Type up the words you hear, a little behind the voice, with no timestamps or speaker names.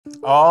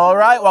All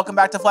right, welcome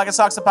back to Fleccas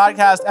Talks, the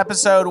podcast,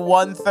 episode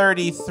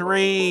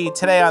 133.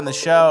 Today on the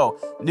show,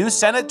 new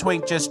Senate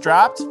twink just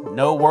dropped.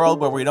 No world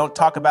where we don't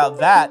talk about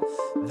that.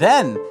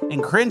 Then,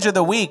 in Cringe of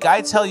the Week,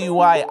 I tell you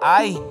why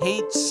I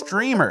hate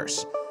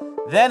streamers.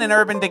 Then in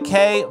Urban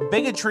Decay,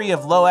 bigotry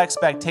of low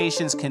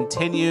expectations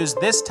continues.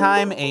 This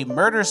time, a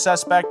murder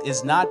suspect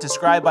is not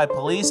described by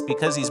police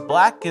because he's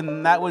black,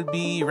 and that would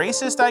be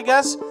racist, I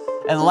guess.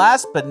 And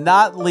last but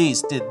not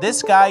least, did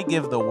this guy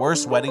give the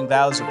worst wedding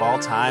vows of all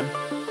time?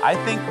 I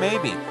think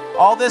maybe.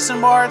 All this and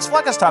more, it's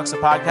Fleccas Talks, the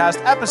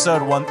podcast,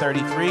 episode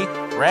 133,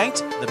 ranked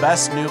the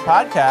best new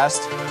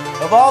podcast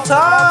of all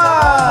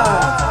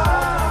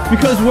time.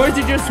 Because words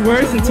are just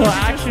words until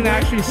action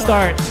actually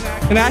starts.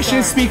 And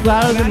actions speak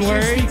louder than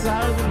words.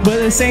 But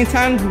at the same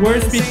time,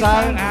 words speak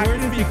louder than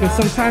actions because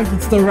sometimes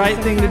it's the right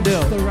thing to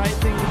do.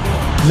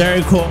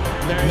 Very cool.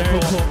 Very cool.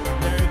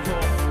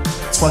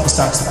 It's Fleccas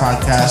Talks, the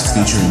podcast,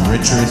 featuring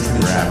Richard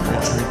Grab.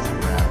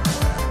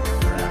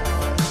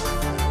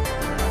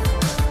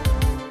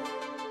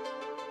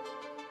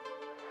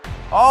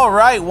 All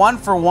right, one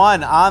for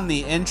one on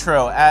the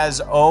intro, as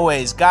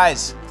always.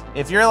 Guys,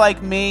 if you're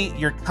like me,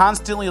 you're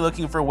constantly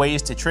looking for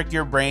ways to trick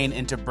your brain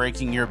into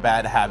breaking your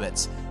bad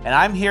habits. And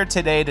I'm here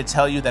today to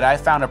tell you that I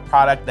found a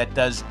product that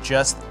does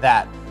just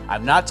that.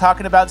 I'm not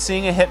talking about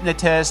seeing a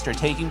hypnotist or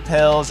taking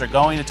pills or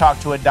going to talk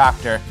to a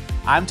doctor.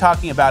 I'm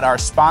talking about our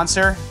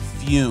sponsor,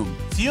 Fume.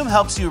 Fume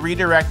helps you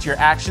redirect your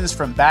actions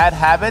from bad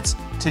habits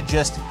to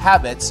just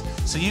habits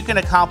so you can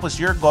accomplish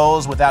your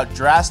goals without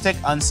drastic,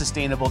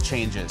 unsustainable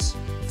changes.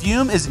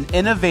 Fume is an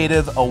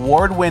innovative,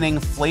 award-winning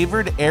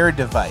flavored air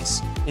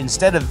device.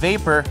 Instead of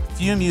vapor,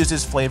 Fume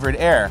uses flavored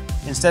air.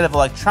 Instead of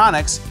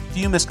electronics,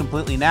 Fume is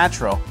completely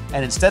natural.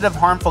 And instead of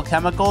harmful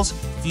chemicals,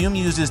 Fume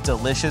uses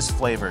delicious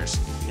flavors.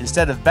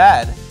 Instead of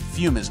bad,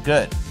 Fume is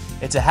good.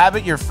 It's a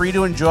habit you're free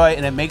to enjoy,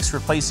 and it makes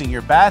replacing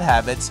your bad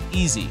habits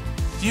easy.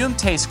 Fume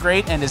tastes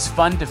great and is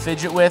fun to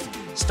fidget with.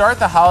 Start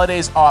the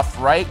holidays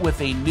off right with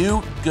a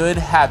new good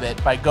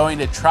habit by going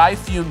to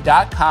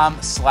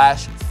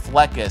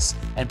tryfume.com/Fleccas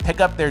and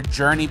pick up their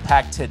journey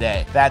pack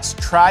today. That's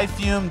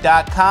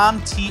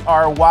tryfume.com,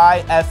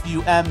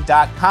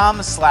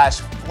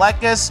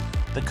 tryfum.com/Fleccas.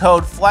 The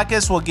code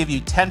Fleccas will give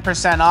you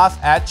 10%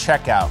 off at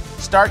checkout.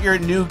 Start your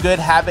new good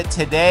habit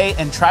today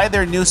and try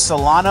their new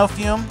Solano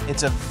Fume.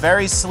 It's a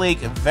very sleek,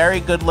 very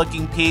good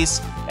looking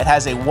piece. It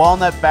has a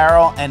walnut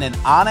barrel and an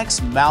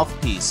onyx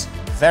mouthpiece.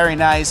 Very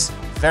nice,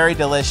 very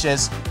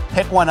delicious.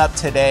 Pick one up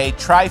today.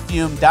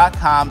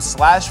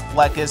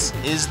 Tryfume.com/Fleccas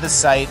is the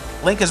site.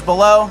 Link is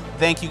below.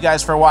 Thank you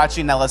guys for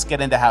watching. Now let's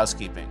get into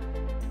housekeeping.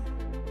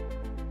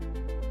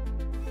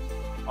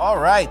 All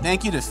right.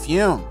 Thank you to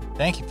Fume.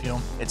 Thank you,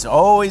 Fume. It's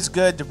always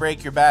good to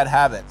break your bad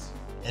habits.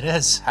 It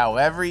is.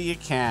 However you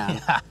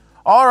can. Yeah.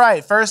 All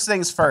right. First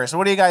things first.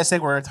 What do you guys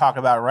think we're going to talk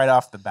about right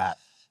off the bat?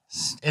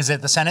 Is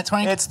it the Senate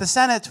twink? It's the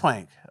Senate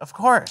twink, of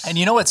course. And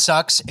you know what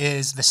sucks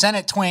is the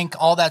Senate twink,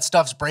 all that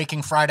stuff's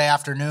breaking Friday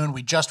afternoon.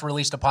 We just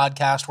released a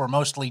podcast. We're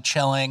mostly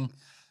chilling.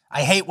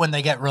 I hate when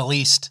they get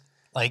released,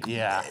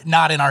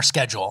 not in our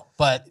schedule.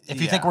 But if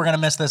you think we're going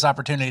to miss this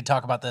opportunity to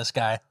talk about this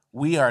guy.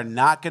 We are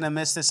not going to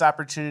miss this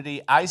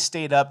opportunity. I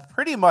stayed up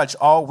pretty much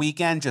all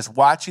weekend just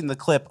watching the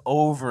clip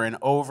over and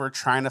over,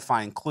 trying to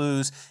find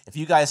clues. If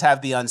you guys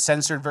have the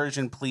uncensored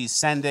version, please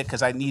send it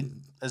because I need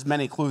as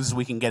many clues as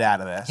we can get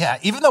out of this. Yeah,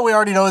 even though we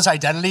already know his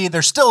identity,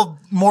 there's still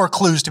more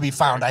clues to be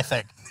found, I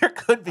think. There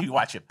could be.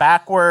 Watch it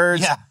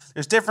backwards. Yeah.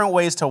 There's different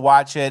ways to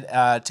watch it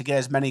to get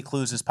as many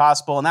clues as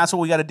possible, and that's what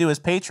we got to do as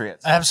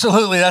patriots.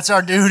 Absolutely, that's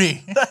our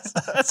duty.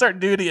 That's our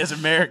duty as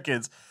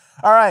Americans.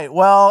 All right,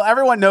 well,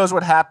 everyone knows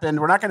what happened.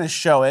 We're not going to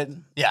show it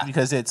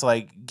because it's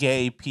like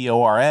gay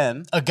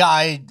porn.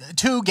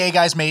 Two gay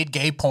guys made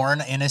gay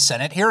porn in a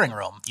Senate hearing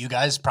room. You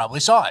guys probably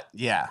saw it.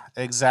 Yeah,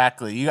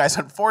 exactly. You guys,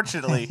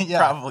 unfortunately,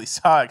 probably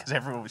saw it because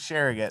everyone was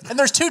sharing it. And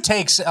there's two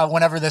takes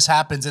whenever this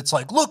happens. It's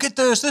like, look at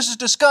this. This is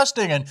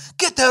disgusting. And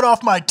get that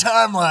off my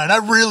timeline. I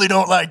really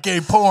don't like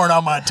gay porn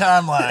on my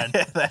timeline.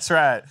 Yeah, that's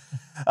right.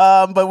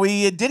 But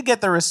we did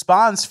get the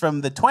response from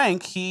the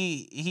twink.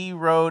 He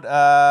wrote...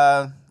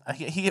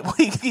 He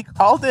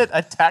called it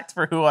 "Attacked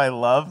for Who I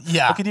Love."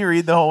 Yeah. Well, can you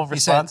read the whole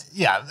response?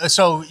 He said,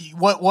 so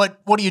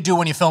what do you do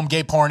when you film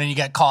gay porn and you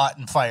get caught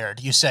and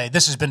fired? You say,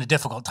 "This has been a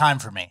difficult time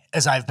for me,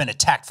 as I've been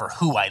attacked for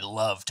who I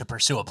love to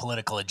pursue a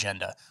political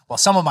agenda. While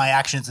some of my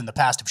actions in the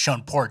past have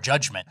shown poor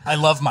judgment, I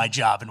love my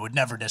job and would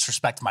never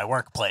disrespect my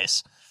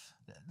workplace."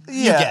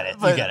 You get it.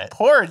 You get it.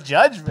 Poor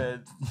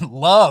judgment.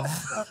 Love.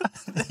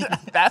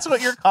 That's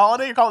what you're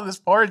calling it? You're calling this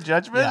poor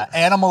judgment? Yeah.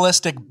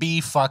 Animalistic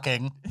bee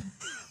fucking.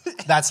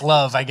 That's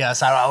love, I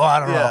guess. I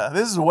don't know. Yeah,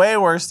 this is way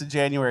worse than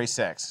January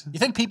 6th. You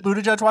think Pete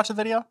Buttigieg watched the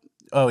video?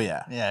 Oh,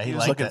 yeah. Yeah, he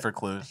was looking for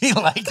clues. He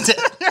liked it.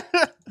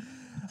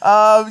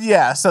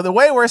 Yeah, so the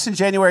way worse than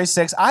January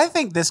 6th, I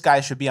think this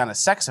guy should be on a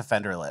sex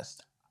offender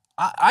list.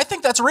 I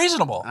think that's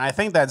reasonable. And I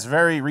think that's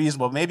very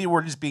reasonable. Maybe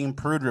we're just being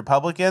prude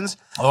Republicans.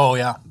 Oh,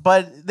 yeah.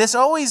 But this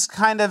always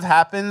kind of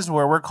happens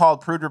where we're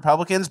called prude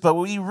Republicans, but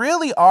we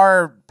really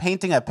are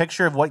painting a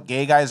picture of what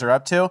gay guys are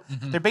up to.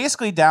 Mm-hmm. They're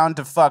basically down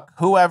to fuck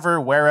whoever,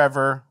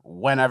 wherever,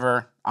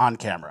 whenever on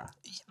camera.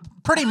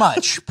 Pretty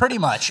much, pretty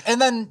much.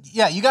 And then,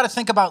 yeah, you got to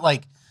think about,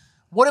 like,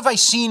 what have I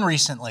seen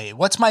recently?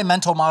 What's my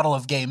mental model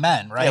of gay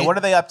men, right? Yeah, what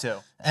are they up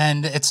to?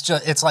 And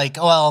it's like,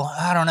 well,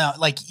 I don't know.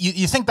 Like,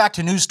 you think back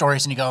to news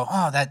stories and you go,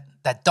 oh,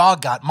 that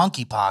dog got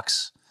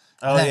monkeypox.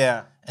 Oh,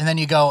 yeah. And then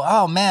you go,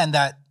 oh, man,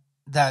 that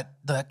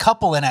the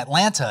couple in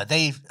Atlanta,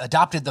 they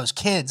adopted those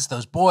kids,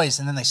 those boys,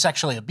 and then they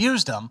sexually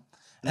abused them.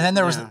 And then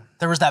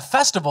there was that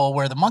festival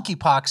where the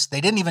monkeypox,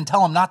 they didn't even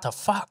tell them not to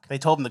fuck. They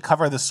told them to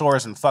cover the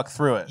sores and fuck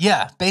through it.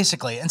 Yeah,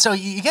 basically. And so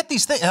you get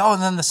these things. Oh,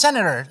 and then the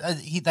senator,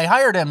 they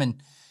hired him,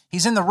 and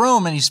he's in the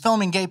room, and he's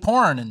filming gay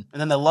porn. And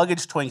then the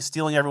luggage twink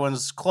stealing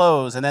everyone's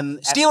clothes, and then...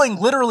 stealing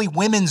literally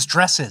women's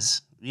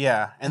dresses.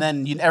 Yeah, and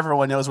then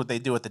everyone knows what they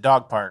do at the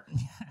dog park.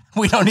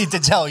 We don't need to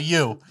tell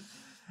you.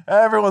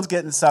 Everyone's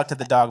getting sucked at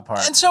the dog park.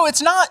 And so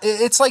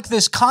it's like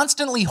this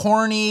constantly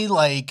horny,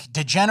 like,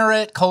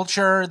 degenerate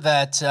culture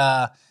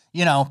that,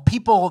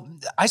 people,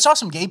 I saw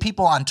some gay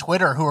people on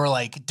Twitter who were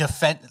like,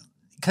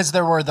 because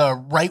there were the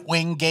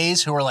right-wing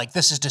gays who were like,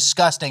 this is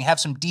disgusting, have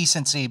some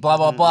decency, blah,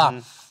 blah,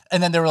 blah.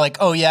 And then they were like,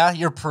 oh yeah,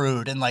 you're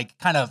prude, and like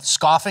kind of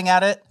scoffing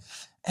at it.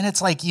 And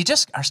it's like, you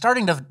just are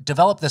starting to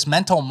develop this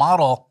mental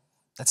model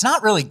that's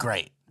not really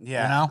great.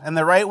 Yeah, you know? And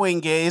the right-wing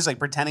gays, like,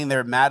 pretending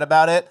they're mad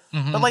about it.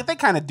 But, like, they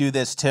kind of do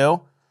this,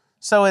 too.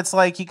 So it's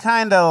like,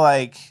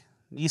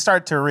 you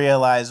start to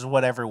realize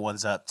what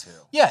everyone's up to.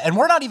 Yeah, and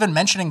we're not even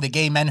mentioning the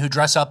gay men who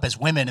dress up as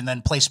women and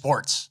then play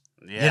sports.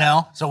 Yeah. You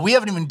know? So we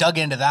haven't even dug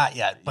into that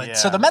yet. But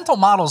so the mental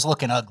model's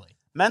looking ugly.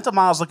 Mental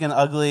model's looking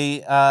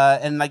ugly.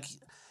 And, like,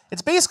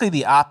 it's basically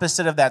the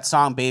opposite of that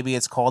song, Baby,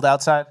 It's Cold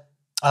Outside.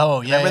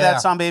 Oh, yeah. Remember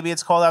that song, Baby,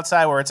 It's Cold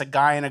Outside, where it's a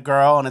guy and a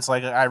girl, and it's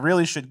like, I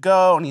really should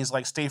go, and he's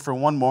like, stay for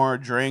one more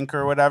drink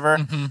or whatever.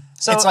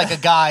 So it's like a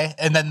guy,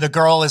 and then the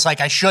girl is like,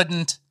 I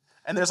shouldn't.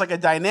 And there's like a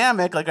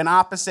dynamic, like an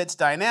opposites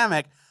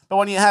dynamic. But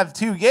when you have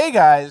two gay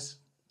guys...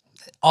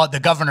 oh, the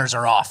governors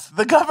are off.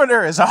 The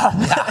governor is off.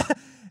 Yeah.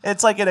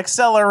 It's like an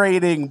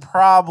accelerating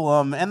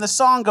problem, and the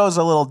song goes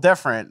a little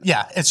different.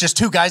 Yeah, it's just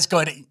two guys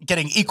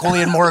getting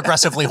equally and more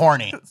aggressively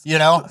horny, you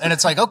know? And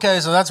it's like, okay,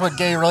 so that's what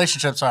gay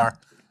relationships are,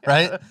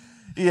 right?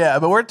 Yeah,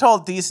 but we're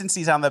told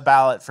decency's on the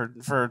ballot for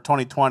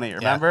 2020,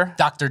 remember? Yeah.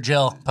 Dr.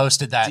 Jill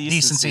posted that.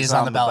 Decency is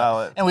on the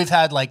ballot. And we've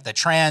had, like, the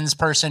trans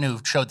person who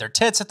showed their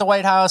tits at the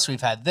White House.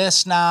 We've had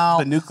this now.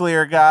 The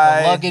nuclear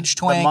guy. The luggage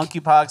twink. The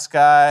monkeypox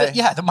guy.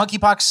 The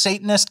monkeypox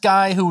Satanist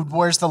guy who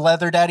wears the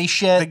leather daddy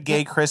shit. The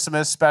gay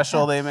Christmas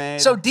special they made.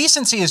 So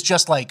decency is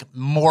just, like,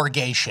 more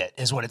gay shit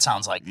is what it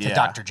sounds like to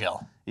Dr.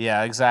 Jill.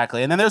 Yeah,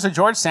 exactly. And then there's a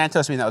George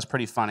Santos meme that was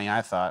pretty funny,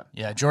 I thought.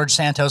 Yeah, George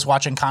Santos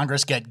watching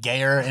Congress get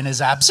gayer in his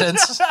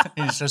absence.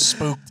 He's just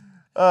spooked.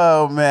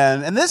 Oh,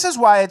 man. And this is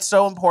why it's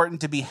so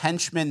important to be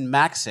henchman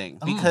maxing,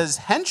 because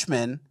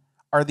henchmen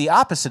are the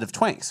opposite of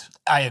twinks.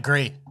 I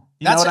agree.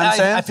 You know what I'm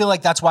saying? I feel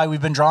like that's why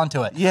we've been drawn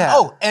to it. Yeah.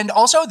 Oh, and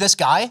also this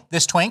guy,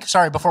 this twink,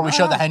 sorry, before we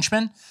show the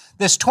henchman,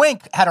 this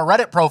twink had a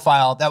Reddit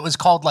profile that was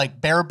called,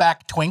 like,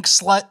 bareback twink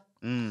slut.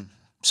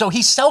 So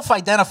he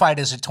self-identified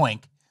as a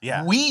twink.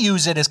 Yeah. We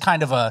use it as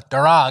kind of a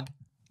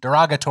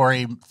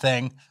derogatory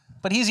thing,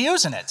 but he's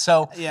using it.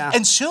 So,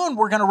 and soon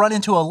we're going to run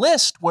into a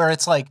list where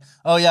it's like,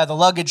 oh yeah, the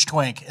luggage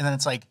twink. And then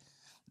it's like,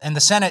 and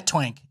the Senate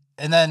twink.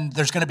 And then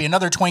there's going to be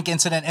another twink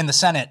incident in the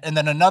Senate. And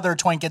then another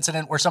twink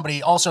incident where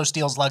somebody also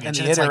steals luggage.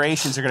 And the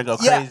iterations are going to go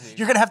crazy. Yeah,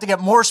 you're going to have to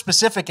get more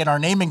specific in our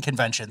naming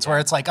conventions where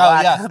it's like,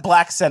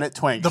 Black Senate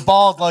twink. The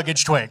bald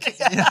luggage twink.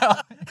 You know?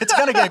 It's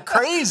going to get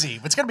crazy.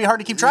 It's going to be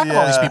hard to keep track of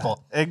all these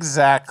people.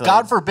 Exactly.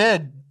 God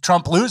forbid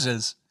Trump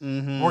loses.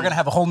 We're going to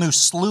have a whole new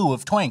slew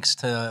of twinks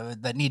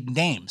that need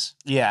names.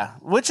 Yeah,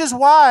 which is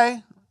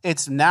why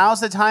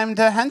now's the time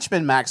to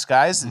henchman max,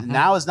 guys.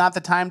 Now is not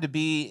the time to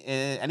be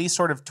any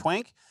sort of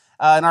twink.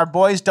 And our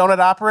boys Donut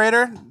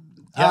Operator,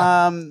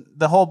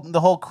 the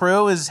whole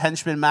crew is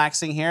henchman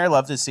maxing here.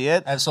 Love to see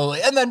it.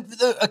 Absolutely. And then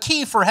a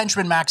key for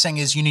henchman maxing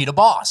is you need a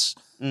boss.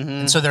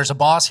 And so there's a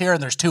boss here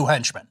and there's two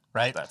henchmen,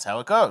 right? That's how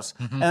it goes.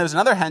 And there's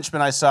another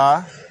henchman I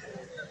saw.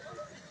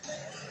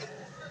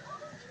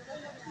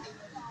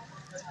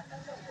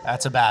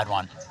 That's a bad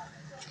one.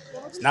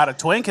 It's not a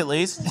twink, at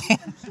least.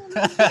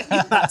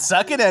 He's not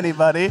sucking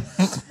anybody.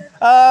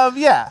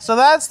 So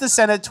that's the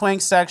Senate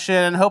twink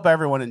section. Hope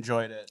everyone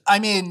enjoyed it. I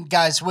mean,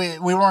 guys, we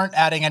weren't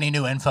adding any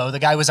new info. The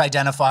guy was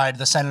identified.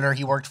 The senator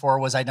he worked for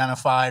was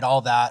identified. All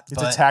that. He's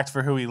attacked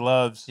for who he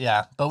loves.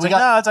 Yeah, but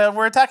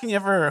we're attacking you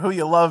for who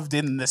you loved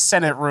in the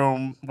Senate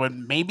room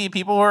when maybe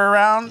people were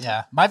around.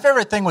 Yeah, my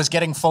favorite thing was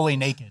getting fully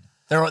naked.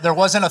 There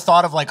wasn't a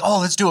thought of like,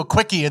 oh, let's do a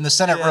quickie in the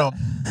Senate room,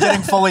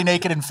 getting fully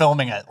naked and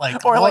filming it,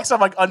 like some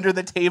like under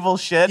the table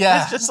shit.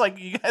 Yeah, it's just like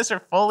you guys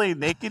are fully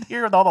naked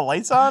here with all the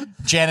lights on.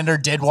 Janitor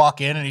did walk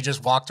in and he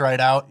just walked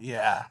right out.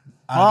 Yeah,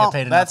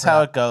 that's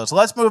how it goes.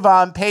 Let's move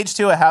on. Page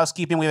 2 of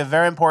housekeeping. We have a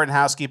very important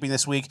housekeeping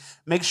this week.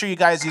 Make sure you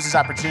guys use this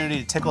opportunity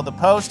to tickle the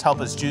post,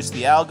 help us juice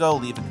the algo,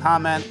 leave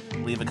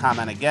a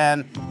comment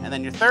again, and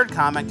then your third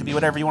comment can be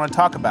whatever you want to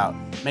talk about.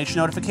 Make sure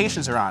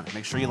notifications are on.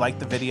 Make sure you like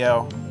the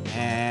video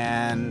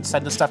and and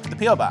send the stuff to the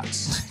P.O.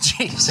 box.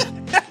 Jeez.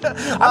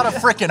 A lot of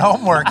freaking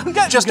homework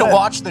just to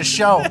watch the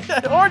show.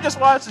 Or just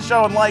watch the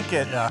show and like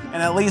it. Yeah.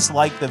 And at least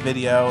like the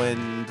video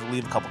and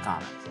leave a couple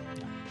comments.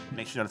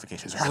 Make sure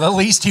notifications are on. The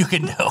least you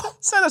can do.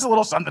 Send us a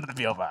little something to the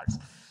P.O. box.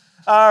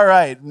 All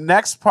right,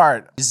 next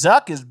part.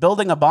 Zuck is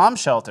building a bomb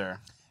shelter.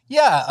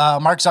 Yeah,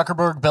 Mark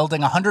Zuckerberg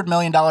building a $100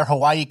 million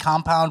Hawaii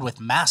compound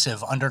with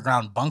massive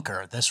underground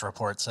bunker, this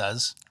report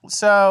says.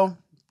 So,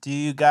 do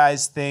you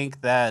guys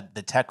think that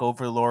the tech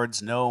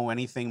overlords know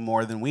anything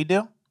more than we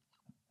do?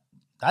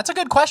 That's a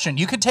good question.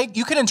 You could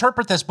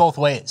interpret this both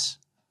ways.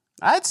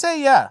 I'd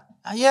say yeah.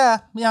 Yeah.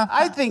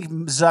 I think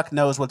Zuck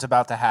knows what's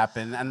about to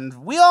happen,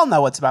 and we all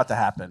know what's about to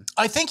happen.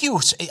 I think you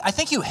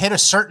hit a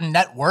certain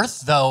net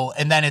worth though,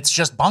 and then it's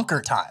just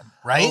bunker time,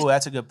 right? Oh,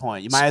 that's a good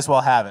point. You might as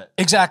well have it.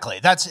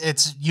 Exactly.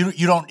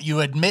 You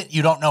admit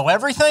you don't know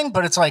everything,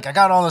 but it's like I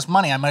got all this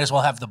money, I might as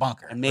well have the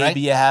bunker. And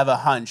maybe you have a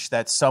hunch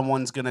that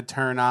someone's going to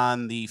turn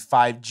on the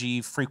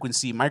 5G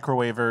frequency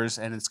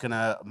microwavers, and it's going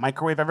to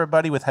microwave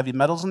everybody with heavy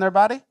metals in their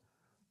body.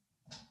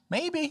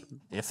 Maybe.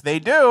 If they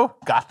do,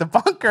 got the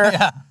bunker.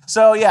 Yeah.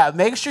 So, yeah,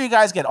 make sure you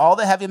guys get all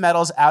the heavy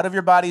metals out of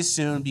your bodies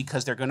soon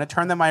because they're going to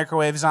turn the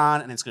microwaves on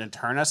and it's going to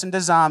turn us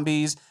into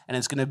zombies. And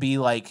it's going to be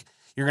like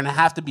you're going to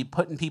have to be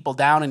putting people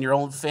down in your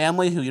own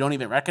family who you don't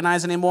even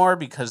recognize anymore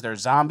because there's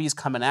zombies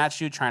coming at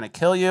you trying to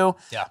kill you.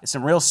 Yeah. It's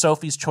some real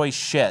Sophie's Choice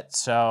shit.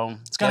 So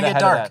it's going to get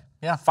dark.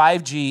 Yeah.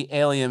 5G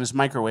aliens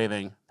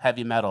microwaving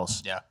heavy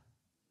metals. Yeah.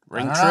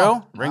 Ring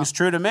true? Rings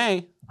true to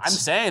me. I'm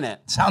saying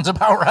it. Sounds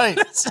about right.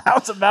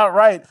 Sounds about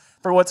right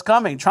for what's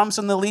coming. Trump's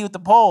in the lead with the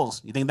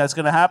polls. You think that's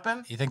going to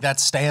happen? You think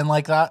that's staying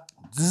like that?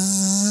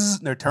 Zzz,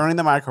 they're turning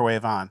the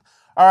microwave on.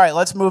 All right,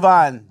 let's move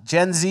on.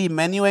 Gen Z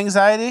menu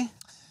anxiety.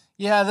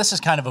 Yeah, this is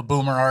kind of a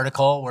boomer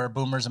article where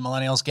boomers and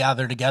millennials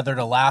gather together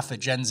to laugh at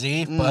Gen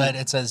Z, but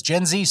it says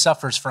Gen Z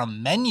suffers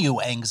from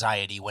menu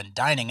anxiety when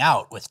dining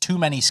out with too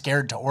many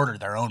scared to order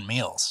their own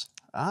meals.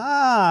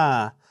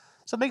 So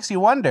it makes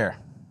you wonder,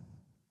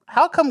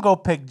 how come go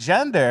pick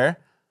gender,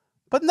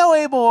 but no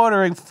able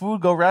ordering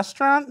food go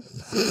restaurant?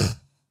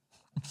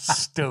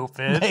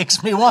 Stupid.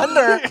 Makes me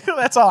wonder.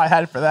 That's all I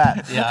had for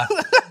that. Yeah.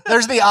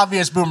 There's the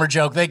obvious boomer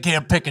joke. They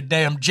can't pick a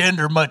damn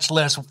gender, much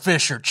less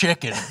fish or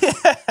chicken.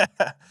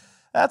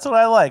 That's what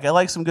I like. I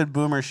like some good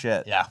boomer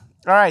shit. Yeah.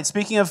 All right,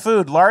 speaking of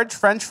food, large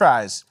French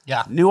fries.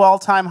 Yeah. New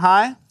all-time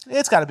high?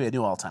 It's got to be a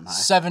new all-time high.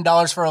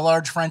 $7 for a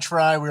large French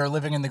fry. We were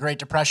living in the Great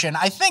Depression.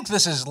 I think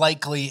this is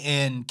likely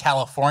in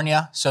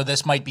California, so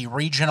this might be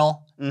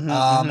regional.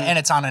 And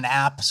it's on an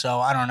app, so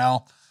I don't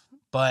know.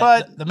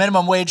 But the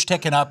minimum wage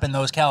ticking up in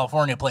those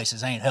California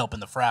places ain't helping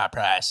the fry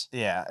price.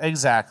 Yeah,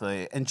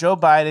 exactly. And Joe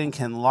Biden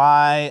can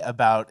lie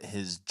about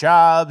his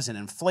jobs and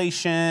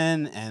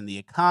inflation and the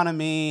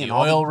economy. The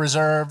oil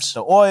reserves.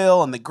 The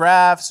oil and the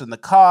graphs and the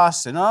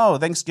costs. And,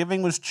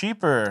 Thanksgiving was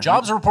cheaper.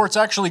 Jobs report's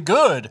actually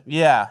good.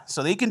 Yeah,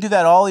 so he can do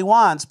that all he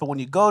wants. But when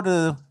you go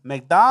to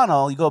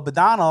McDonald's, you go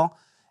McDonald's,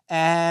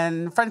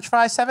 and French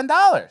fries,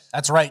 $7.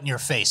 That's right in your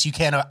face. You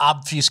can't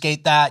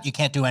obfuscate that. You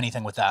can't do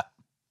anything with that.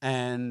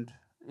 And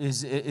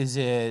is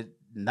it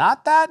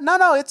not that?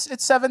 No, it's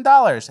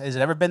 $7. Has it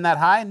ever been that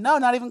high? No,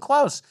 not even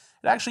close.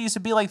 It actually used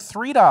to be like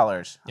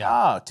 $3.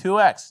 Yeah.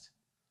 2x.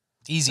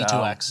 Easy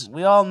 2x.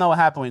 We all know what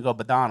happened when we go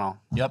McDonald's.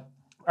 Yep.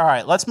 All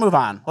right, let's move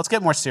on. Let's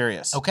get more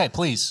serious. Okay,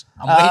 please.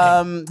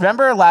 I'm waiting.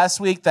 Remember last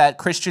week that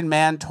Christian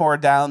man tore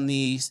down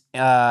the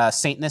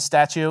Satanist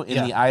statue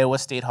in the Iowa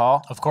State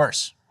Hall? Of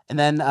course. And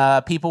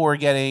then people were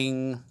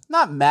getting,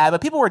 not mad,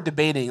 but people were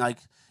debating, like,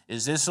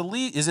 is this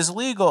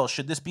legal?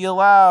 Should this be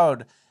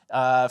allowed?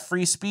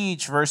 Free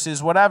speech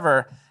versus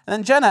whatever. And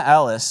then Jenna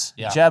Ellis,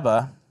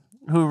 Jebba,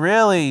 who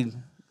really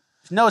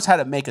knows how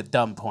to make a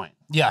dumb point.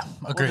 Yeah,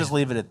 agreed. We'll just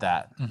leave it at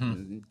that.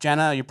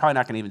 Jenna, you're probably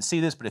not going to even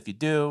see this, but if you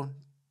do,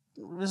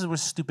 this is a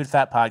stupid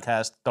fat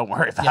podcast. Don't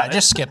worry about it. Yeah,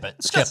 just skip it.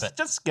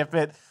 Just skip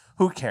it.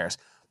 Who cares?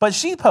 But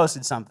she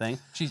posted something.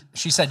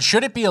 She said,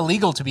 should it be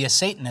illegal to be a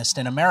Satanist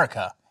in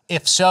America?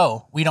 If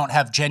so, we don't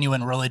have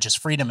genuine religious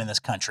freedom in this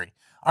country.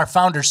 Our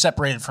founders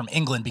separated from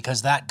England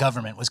because that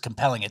government was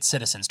compelling its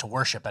citizens to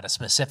worship at a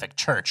specific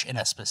church in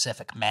a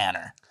specific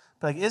manner.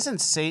 But isn't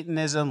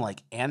Satanism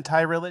like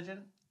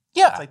anti-religion?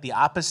 Yeah. It's like the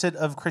opposite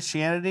of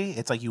Christianity.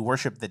 It's like you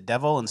worship the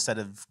devil instead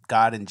of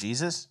God and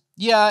Jesus.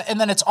 Yeah, and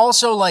then it's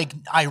also like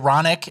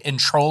ironic and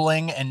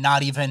trolling and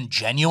not even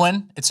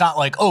genuine. It's not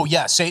like, oh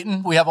yeah,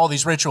 Satan, we have all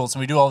these rituals and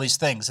we do all these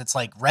things. It's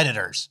like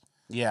Redditors.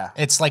 Yeah.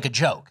 It's like a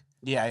joke.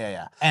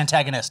 Yeah.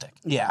 Antagonistic.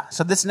 Yeah.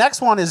 So this next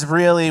one is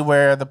really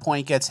where the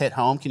point gets hit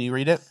home. Can you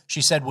read it?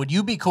 She said, would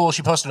you be cool?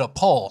 She posted a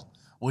poll.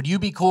 Would you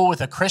be cool with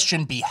a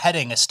Christian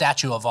beheading a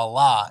statue of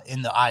Allah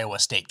in the Iowa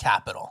State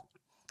Capitol?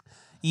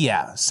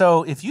 Yeah.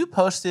 So if you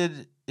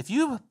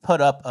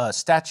put up a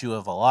statue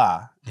of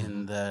Allah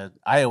in the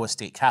Iowa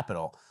State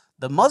Capitol,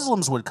 the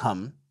Muslims would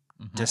come,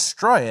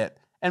 destroy it,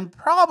 and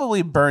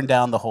probably burn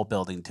down the whole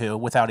building too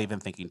without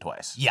even thinking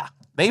twice. Yeah.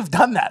 They've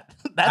done that.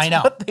 That's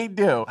what they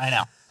do. I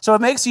know. So it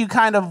makes you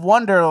kind of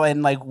wonder,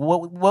 and like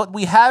what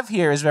we have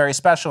here is very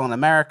special in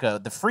America,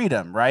 the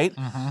freedom, right?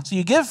 So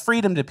you give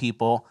freedom to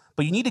people,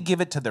 but you need to give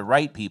it to the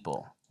right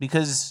people,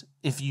 because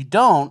if you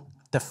don't,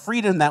 the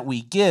freedom that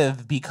we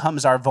give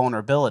becomes our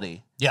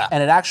vulnerability. Yeah.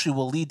 And it actually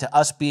will lead to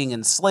us being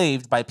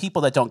enslaved by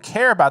people that don't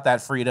care about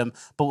that freedom,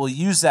 but will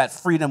use that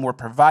freedom we're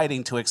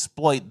providing to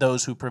exploit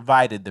those who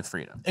provided the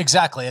freedom.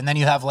 Exactly. And then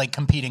you have like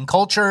competing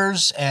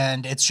cultures,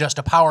 and it's just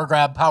a power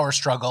grab, power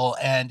struggle,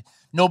 and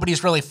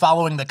nobody's really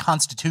following the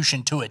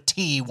Constitution to a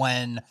T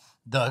when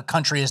the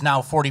country is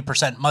now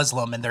 40%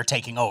 Muslim and they're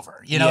taking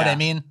over. You know what I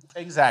mean?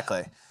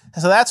 Exactly.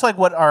 So that's like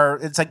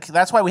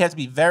that's why we have to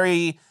be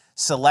very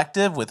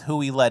selective with who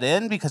we let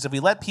in, because if we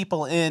let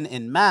people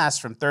in mass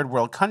from third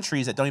world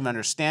countries that don't even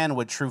understand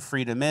what true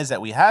freedom is that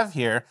we have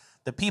here,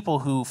 the people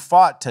who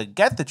fought to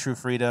get the true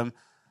freedom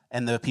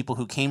and the people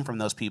who came from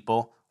those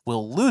people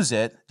will lose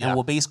it, and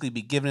will basically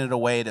be giving it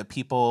away to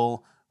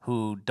people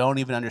who don't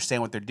even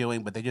understand what they're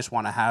doing, but they just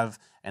want to have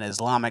an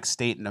Islamic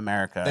state in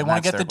America. They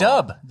want to get the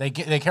dub. They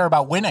care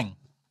about winning,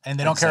 and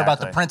they don't care about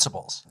the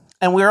principles.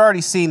 And we're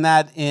already seeing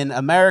that in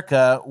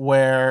America,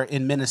 where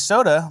in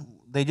Minnesota,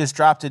 they just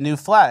dropped a new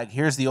flag.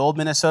 Here's the old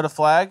Minnesota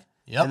flag,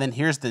 and then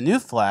here's the new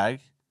flag,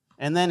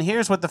 and then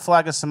here's what the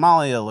flag of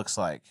Somalia looks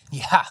like.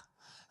 Yeah.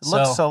 It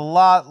looks a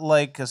lot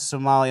like a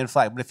Somalian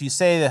flag. But if you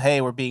say that, hey,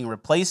 we're being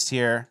replaced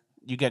here,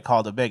 you get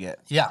called a bigot.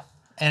 Yeah.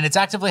 And it's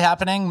actively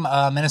happening.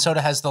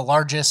 Minnesota has the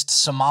largest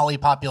Somali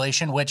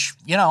population, which,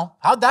 you know,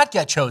 how'd that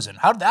get chosen?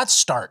 How'd that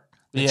start?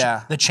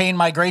 The chain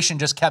migration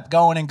just kept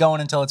going and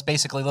going until it's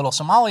basically little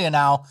Somalia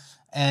now.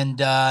 And,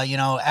 you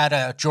know, add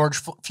a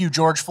few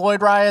George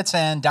Floyd riots,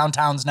 and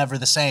downtown's never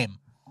the same.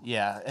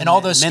 Yeah. And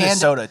all those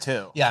Minnesota,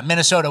 too. Yeah,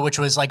 Minnesota, which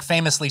was like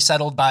famously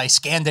settled by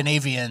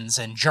Scandinavians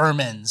and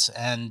Germans.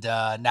 And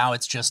now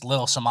it's just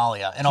little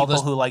Somalia. And People all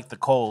those who like the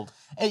cold.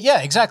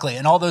 Yeah, exactly.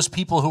 And all those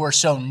people who are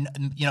so,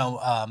 you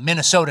know,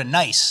 Minnesota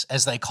nice,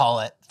 as they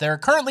call it, they're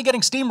currently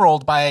getting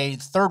steamrolled by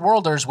third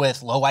worlders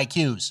with low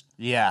IQs.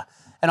 Yeah.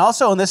 And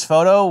also in this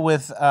photo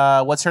with,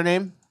 what's her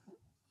name?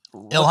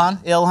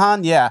 Ilhan?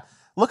 Ilhan, yeah.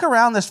 Look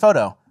around this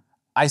photo.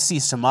 I see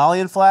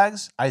Somalian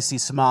flags. I see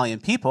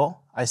Somalian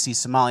people. I see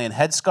Somalian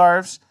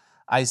headscarves.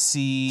 I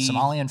see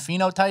Somalian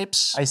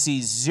phenotypes. I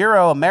see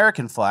 0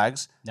 American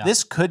flags. Yeah.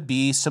 This could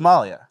be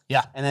Somalia.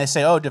 Yeah. And they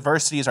say, oh,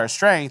 diversity is our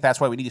strength. That's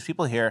why we need these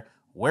people here.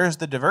 Where's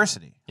the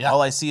diversity? Yeah.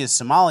 All I see is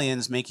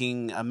Somalians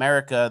making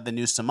America the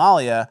new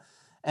Somalia.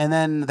 And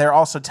then they're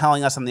also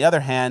telling us, on the other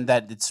hand,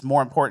 that it's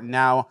more important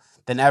now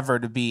than ever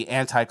to be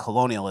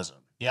anti-colonialism.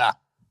 Yeah.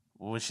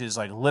 Which is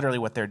like literally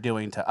what they're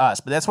doing to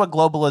us. But that's what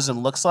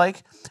globalism looks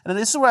like. And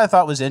this is what I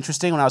thought was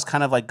interesting when I was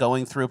kind of like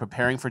going through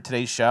preparing for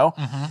today's show.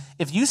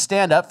 If you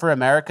stand up for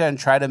America and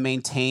try to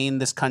maintain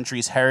this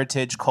country's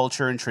heritage,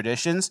 culture, and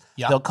traditions,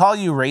 they'll call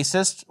you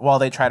racist while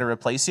they try to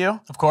replace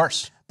you. Of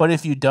course. But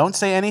if you don't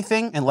say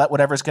anything and let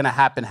whatever's going to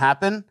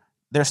happen,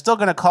 they're still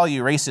going to call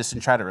you racist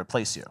and try to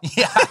replace you.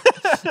 Yeah.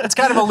 It's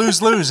kind of a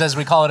lose-lose, as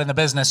we call it in the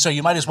business, so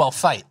you might as well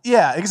fight.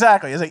 Yeah,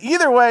 exactly. It's like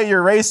either way,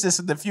 you're racist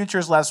and the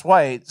future's less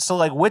white. So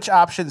like, which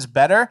option's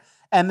better?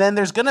 And then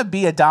there's going to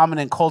be a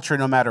dominant culture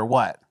no matter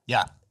what.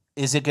 Yeah.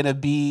 Is it going to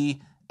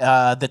be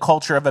the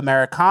culture of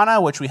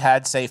Americana, which we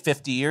had, say,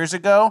 50 years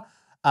ago,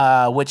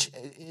 which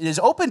is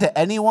open to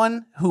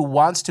anyone who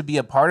wants to be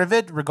a part of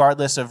it,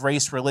 regardless of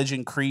race,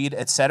 religion, creed,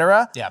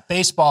 etc. Yeah,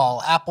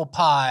 baseball, apple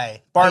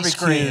pie,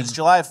 barbecues,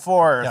 July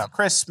 4th,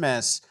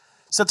 Christmas.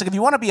 So it's like, if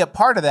you want to be a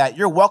part of that,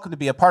 you're welcome to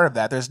be a part of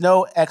that. There's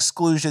no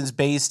exclusions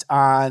based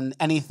on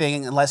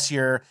anything unless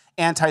you're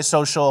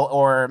antisocial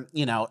or,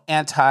 you know,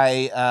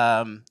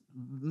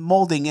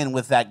 molding in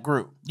with that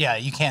group. Yeah,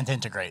 you can't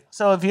integrate.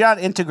 So if you're not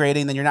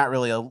integrating, then you're not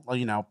really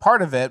a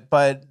part of it.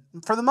 But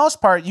for the most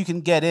part, you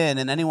can get in,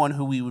 and anyone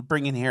who we would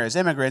bring in here as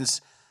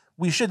immigrants,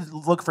 we should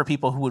look for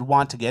people who would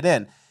want to get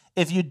in.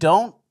 If you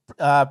don't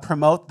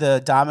promote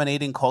the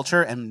dominating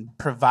culture and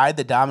provide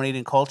the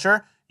dominating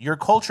culture, your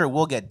culture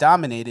will get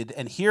dominated.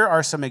 And here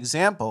are some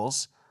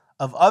examples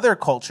of other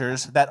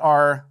cultures that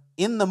are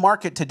in the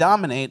market to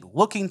dominate,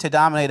 looking to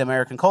dominate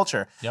American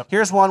culture. Yep.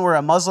 Here's one where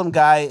a Muslim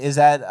guy is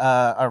at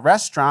a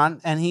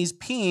restaurant and he's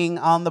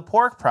peeing on the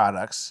pork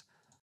products.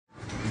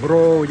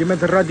 Bro, je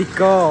bent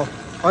radicaal.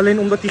 Alleen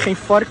omdat hij geen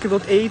varken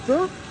wilt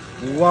eten?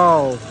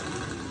 Wow.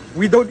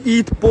 We don't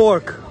eat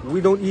pork.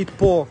 We don't eat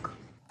pork.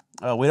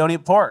 Oh, we don't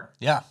eat pork.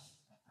 Yeah.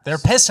 They're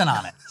pissing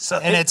on it.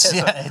 And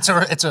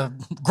it's a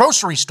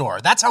grocery store.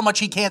 That's how much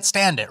he can't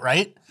stand it,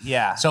 right?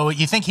 Yeah. So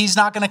you think he's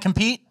not going to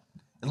compete?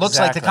 It looks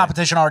like the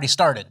competition already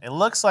started. It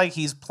looks like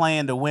he's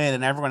playing to win,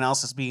 and everyone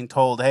else is being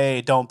told,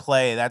 hey, don't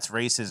play. That's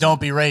racism. Don't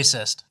be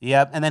racist.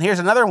 Yep. And then here's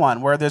another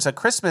one where there's a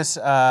Christmas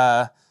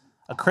at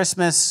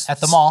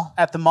the mall.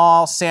 At the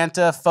mall,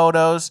 Santa,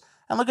 photos,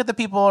 and look at the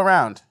people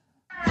around.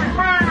 Free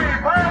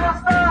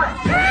Palestine!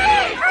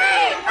 Free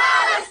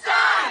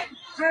Palestine!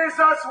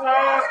 Jesus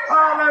was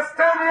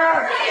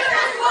Palestinian!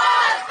 Jesus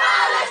was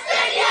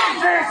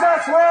Palestinian!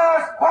 Jesus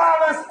was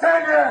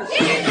Palestinian!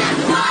 Jesus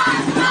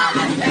was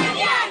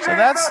Palestinian! So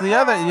that's the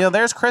other,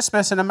 there's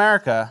Christmas in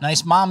America.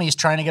 Nice mommy's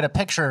trying to get a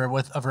picture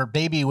of her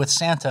baby with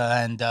Santa,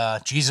 and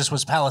Jesus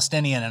was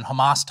Palestinian, and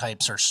Hamas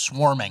types are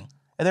swarming.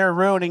 And they're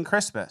ruining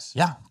Christmas.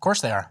 Yeah, of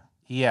course they are.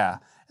 Yeah.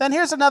 Then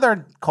here's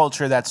another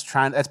culture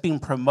that's being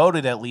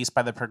promoted, at least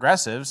by the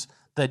progressives,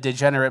 the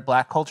degenerate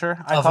black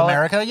culture of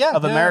America. Yeah,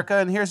 of America.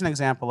 And here's an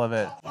example of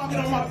it. Walking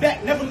on my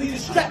back, never leave a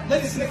strap.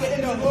 Latest nigga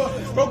in the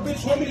hood. Broke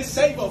bitch want me to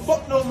save her.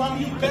 Fuck no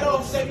mommy, you better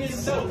off saving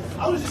yourself.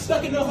 I was just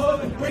stuck in the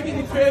hood and breaking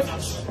the crib.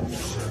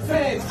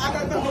 Fans, I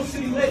got the whole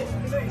city lit.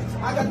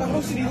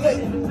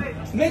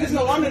 Niggas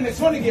know I'm the next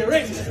one to get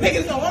rich.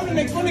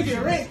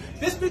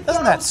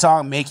 Doesn't that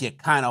song make you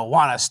kind of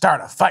want to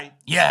start a fight?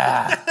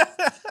 Yeah.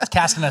 It's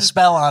casting a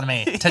spell on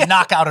me to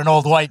knock out an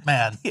old white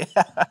man. Yeah.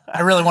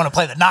 I really want to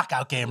play the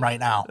knockout game right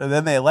now. And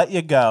then they let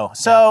you go.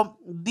 So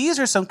these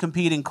are some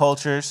competing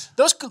cultures.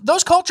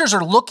 Those cultures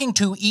are looking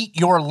to eat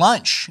your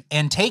lunch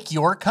and take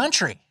your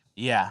country.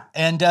 Yeah.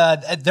 And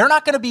they're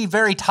not going to be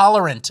very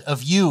tolerant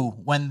of you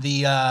when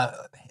the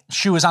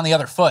shoe is on the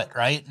other foot,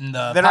 right? And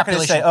they're not going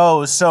to say,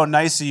 "Oh, it's so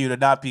nice of you to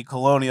not be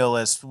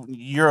colonialist.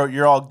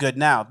 You're all good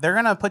now." They're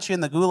going to put you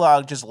in the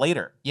gulag just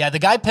later. Yeah, the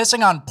guy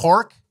pissing on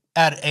pork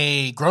at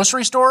a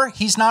grocery store,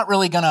 he's not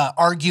really going to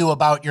argue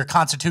about your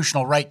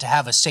constitutional right to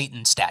have a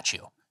Satan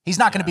statue. He's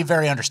not going to be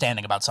very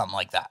understanding about something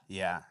like that.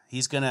 Yeah,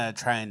 he's going to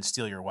try and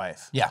steal your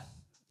wife. Yeah.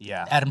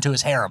 Yeah. Add him to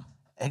his harem.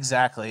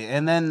 Exactly.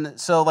 And then,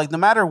 so like no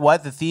matter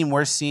what, the theme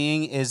we're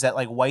seeing is that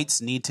like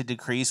whites need to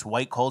decrease,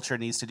 white culture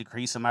needs to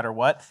decrease no matter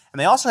what. And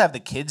they also have the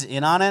kids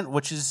in on it,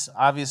 which is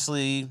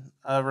obviously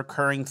a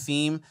recurring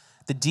theme.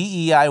 The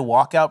DEI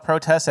walkout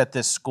protests at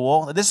this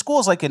school. This school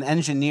is like an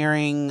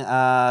engineering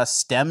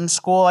STEM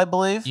school, I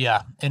believe.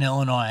 Yeah, in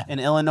Illinois. In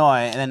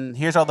Illinois. And then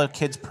here's all the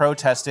kids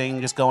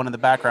protesting, just going in the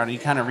background. You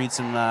kind of read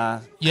some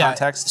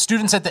context.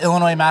 Students at the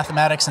Illinois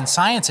Mathematics and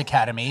Science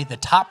Academy, the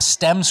top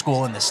STEM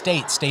school in the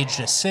state, staged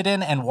a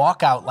sit-in and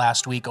walkout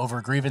last week over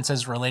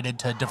grievances related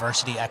to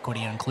diversity,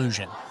 equity, and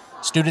inclusion.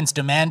 Students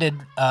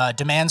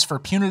demands for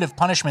punitive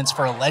punishments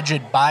for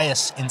alleged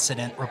bias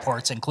incident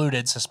reports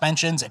included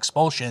suspensions,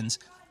 expulsions,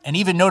 and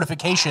even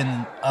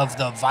notification of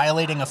the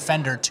violating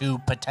offender to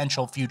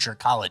potential future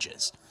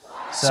colleges.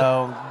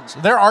 So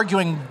they're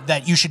arguing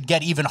that you should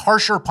get even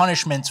harsher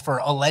punishments for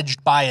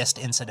alleged biased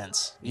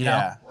incidents. You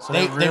know? So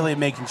they're really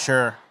making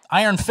sure.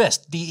 Iron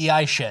fist,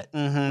 DEI shit.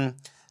 Mm-hmm.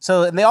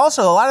 So and they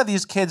also, a lot of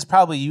these kids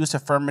probably used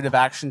affirmative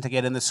action to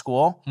get in the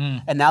school.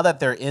 And now that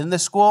they're in the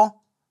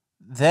school,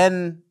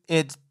 then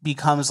it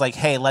becomes like,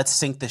 hey, let's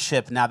sink the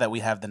ship now that we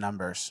have the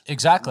numbers.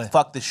 Exactly.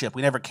 Fuck the ship.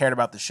 We never cared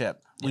about the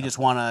ship. We just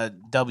want a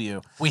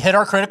W. We hit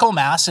our critical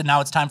mass, and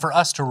now it's time for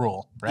us to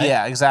rule, right?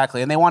 Yeah,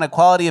 exactly. And they want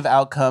equality of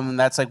outcome, and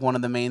that's like one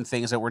of the main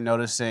things that we're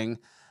noticing.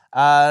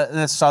 And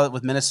I saw it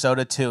with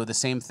Minnesota, too, the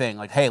same thing.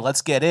 Like, hey,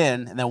 let's get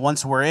in, and then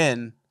once we're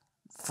in,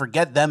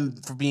 forget them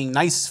for being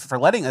nice for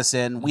letting us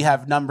in. We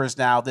have numbers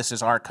now. This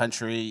is our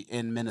country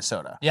in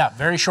Minnesota. Yeah,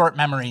 very short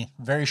memory,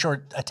 very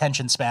short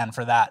attention span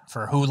for that,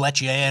 for who let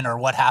you in or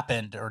what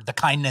happened or the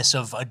kindness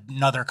of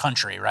another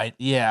country, right?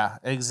 Yeah,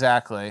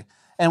 exactly.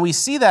 And we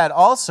see that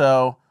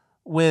also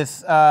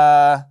with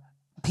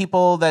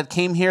people that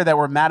came here that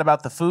were mad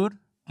about the food.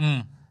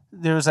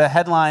 There was a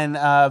headline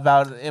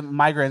about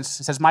migrants.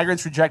 It says,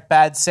 migrants reject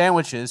bad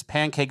sandwiches,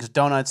 pancakes,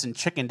 donuts, and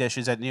chicken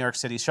dishes at New York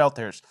City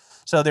shelters.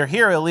 So they're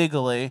here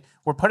illegally.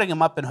 We're putting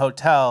them up in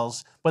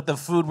hotels, but the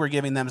food we're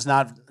giving them is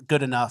not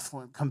good enough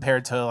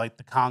compared to like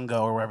the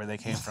Congo or wherever they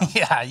came from.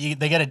 Yeah,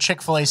 they get a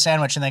Chick-fil-A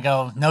sandwich and they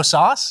go, no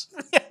sauce?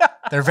 Yeah.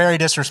 They're very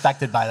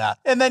disrespected by that.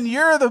 And then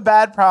you're the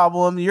bad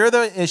problem. You're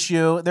the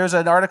issue. There's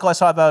an article I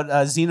saw about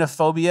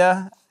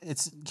xenophobia. Can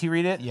you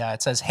read it? Yeah,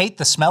 it says, hate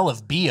the smell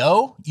of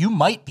BO? You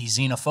might be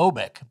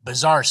xenophobic.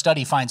 Bizarre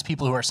study finds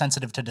people who are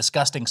sensitive to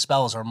disgusting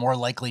smells are more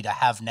likely to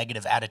have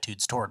negative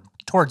attitudes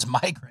towards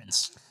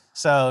migrants.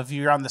 So if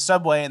you're on the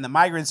subway and the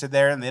migrants are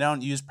there and they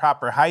don't use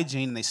proper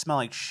hygiene and they smell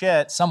like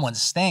shit. Someone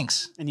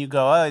stinks. And you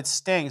go, oh, it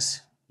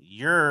stinks.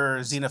 You're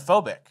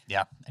xenophobic.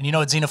 Yeah. And you know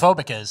what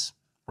xenophobic is?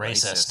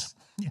 Racist.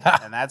 Yeah.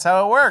 And that's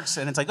how it works.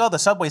 And it's like, oh, the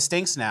subway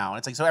stinks now. And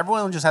it's like, so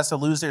everyone just has to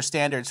lose their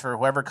standards for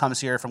whoever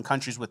comes here from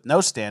countries with no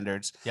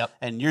standards. Yep.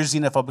 And you're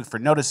xenophobic for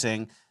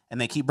noticing.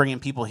 And they keep bringing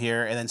people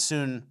here. And then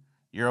soon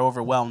you're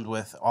overwhelmed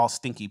with all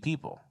stinky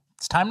people.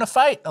 It's time to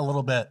fight a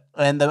little bit.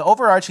 And the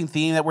overarching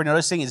theme that we're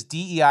noticing is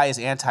DEI is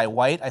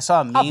anti-white. I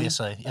saw a meme.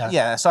 Obviously, yeah.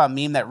 Yeah, I saw a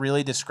meme that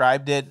really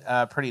described it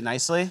pretty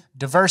nicely.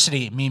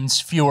 Diversity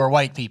means fewer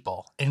white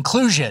people.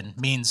 Inclusion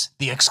means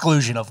the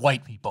exclusion of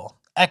white people.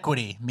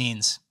 Equity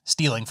means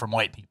stealing from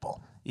white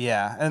people.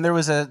 Yeah, and there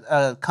was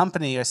a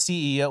company, a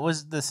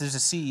CEO. This is a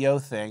CEO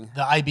thing.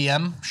 The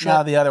IBM shit?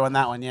 No, the other one,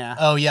 that one, yeah.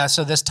 Oh, yeah,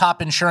 so this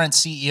top insurance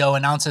CEO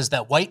announces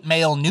that white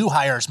male new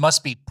hires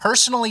must be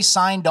personally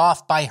signed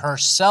off by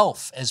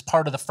herself as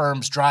part of the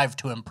firm's drive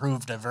to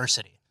improve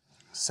diversity.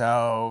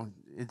 So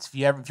if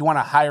you want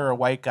to hire a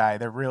white guy,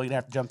 they're really going to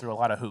have to jump through a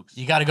lot of hoops.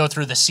 You got to go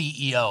through the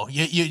CEO.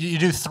 You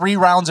do 3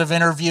 rounds of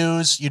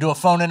interviews, you do a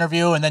phone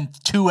interview, and then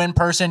 2 in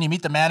person, you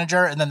meet the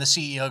manager, and then the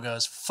CEO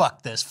goes,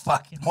 fuck this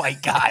fucking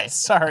white guy.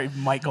 Sorry,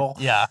 Michael.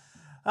 Yeah.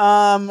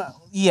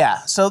 Yeah.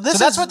 So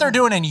that's what they're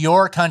doing in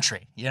your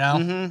country, you know?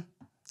 Mm-hmm.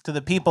 To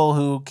the people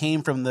who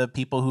came from the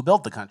people who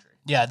built the country.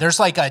 Yeah, there's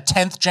like a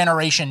 10th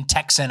generation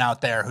Texan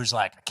out there who's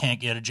like, I can't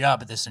get a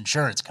job at this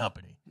insurance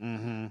company.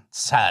 Mm-hmm.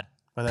 Sad.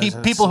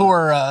 People who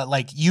are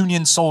like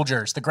Union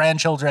soldiers, the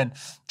grandchildren,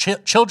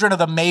 children of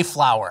the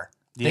Mayflower.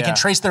 They can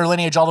trace their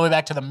lineage all the way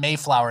back to the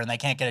Mayflower, and they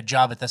can't get a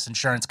job at this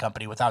insurance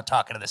company without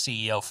talking to the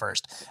CEO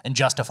first and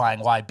justifying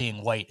why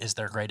being white is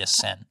their greatest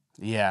sin.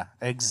 Yeah,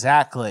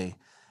 exactly.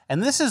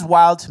 And this is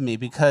wild to me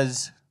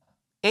because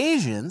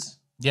Asians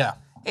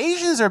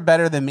are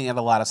better than me at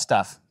a lot of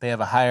stuff. They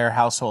have a higher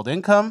household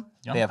income.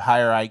 Yep. They have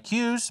higher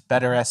IQs,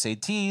 better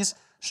SATs,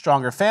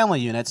 stronger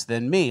family units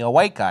than me, a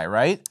white guy,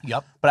 right?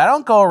 Yep. But I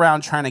don't go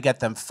around trying to get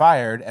them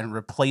fired and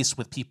replaced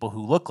with people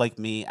who look like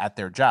me at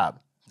their job.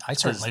 I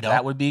certainly don't.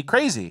 That would be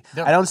crazy.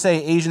 Yep. I don't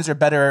say Asians are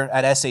better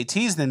at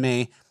SATs than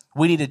me.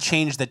 We need to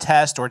change the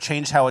test or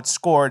change how it's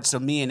scored so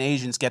me and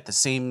Asians get the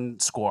same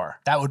score.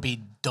 That would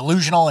be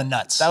delusional and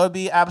nuts. That would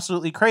be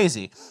absolutely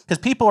crazy because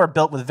people are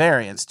built with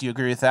variance. Do you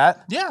agree with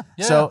that? Yeah.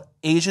 So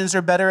Asians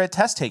are better at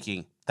test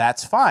taking.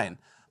 That's fine.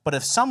 But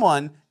if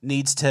someone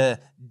needs to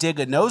dig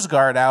a nose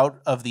guard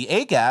out of the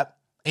A gap,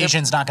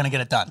 Asian's not going to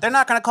get it done. They're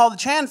not going to call the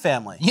Chan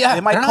family. Yeah,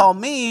 they might call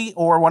me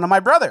or one of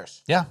my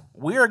brothers. Yeah.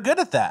 We are good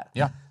at that.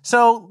 Yeah.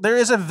 So there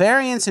is a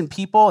variance in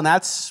people, and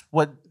that's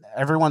what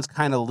everyone's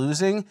kind of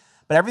losing.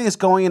 But everything's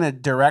going in a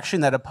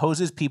direction that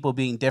opposes people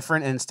being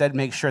different and instead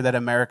makes sure that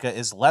America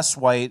is less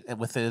white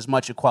with as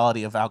much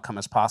equality of outcome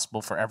as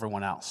possible for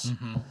everyone else.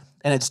 Mm-hmm.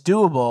 And it's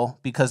doable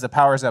because the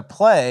powers that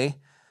play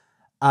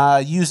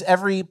use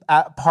every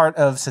part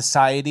of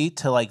society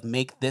to like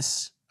make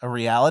this a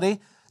reality.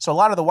 So a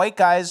lot of the white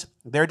guys,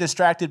 they're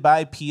distracted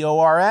by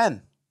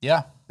PORN.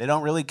 Yeah. They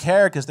don't really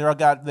care because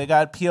they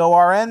got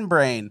PORN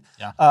brain.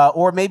 Yeah.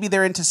 Or maybe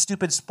they're into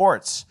stupid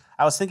sports.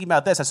 I was thinking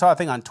about this. I saw a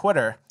thing on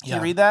Twitter. Can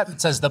you read that? It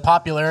says the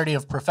popularity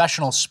of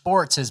professional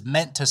sports is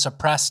meant to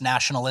suppress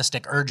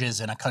nationalistic urges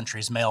in a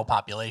country's male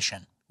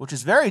population. Which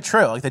is very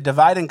true. Like the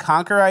divide and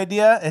conquer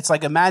idea, it's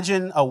like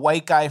imagine a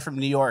white guy from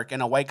New York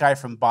and a white guy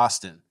from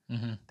Boston.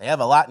 Mm-hmm. They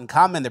have a lot in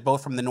common. They're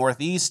both from the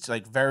Northeast,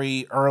 like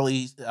very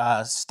early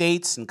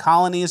states and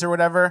colonies or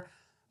whatever.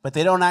 But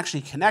they don't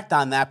actually connect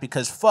on that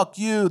because fuck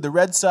you, the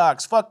Red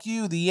Sox, fuck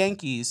you, the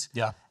Yankees.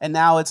 Yeah. And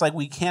now it's like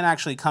we can't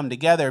actually come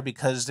together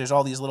because there's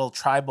all these little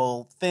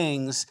tribal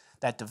things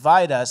that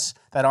divide us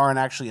that aren't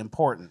actually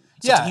important.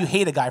 So it's like you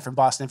hate a guy from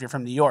Boston if you're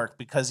from New York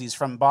because he's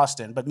from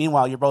Boston. But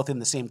meanwhile, you're both in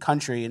the same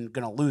country and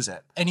going to lose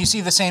it. And you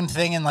see the same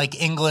thing in like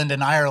England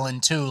and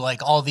Ireland too.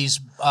 Like all these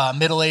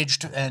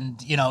middle-aged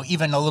and, you know,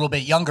 even a little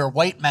bit younger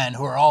white men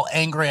who are all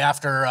angry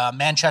after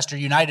Manchester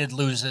United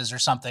loses or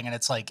something. And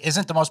it's like,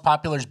 isn't the most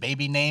popular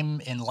baby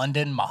name in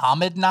London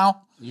Mohammed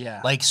now?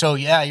 Yeah. Like, so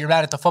yeah, you're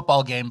mad at the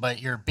football game,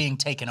 but you're being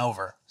taken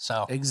over.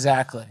 So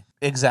Exactly.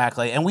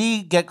 And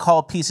we get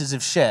called pieces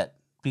of shit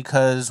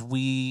because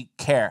we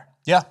care.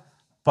 Yeah.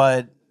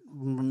 But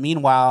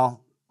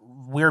meanwhile,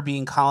 we're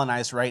being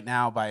colonized right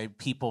now by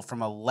people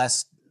from a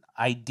less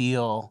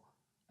ideal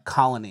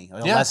colony,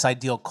 a less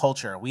ideal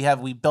culture.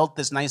 We built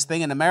this nice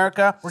thing in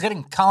America. We're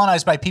getting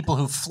colonized by people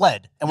who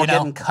fled. And we're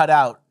getting cut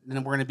out, and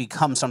we're going to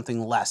become something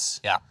less.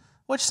 Yeah.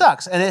 Which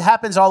sucks. And it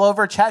happens all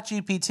over.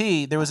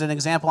 ChatGPT, there was an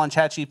example on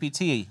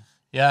ChatGPT.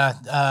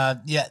 Yeah.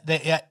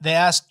 They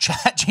asked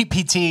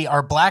ChatGPT,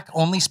 are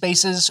black-only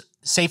spaces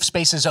safe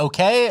spaces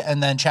okay?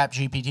 And then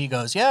ChatGPT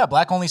goes, yeah,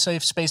 black-only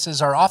safe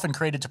spaces are often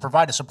created to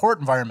provide a support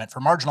environment for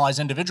marginalized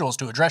individuals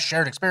to address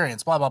shared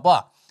experience, blah, blah,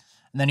 blah.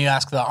 And then you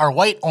ask are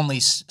white-only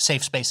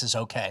safe spaces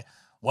okay?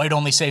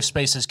 White-only safe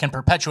spaces can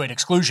perpetuate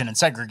exclusion and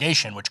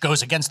segregation, which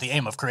goes against the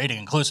aim of creating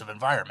inclusive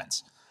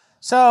environments.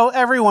 So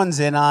everyone's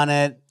in on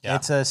it. Yeah.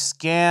 It's a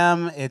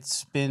scam.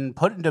 It's been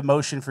put into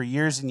motion for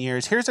years and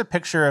years. Here's a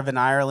picture of an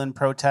Ireland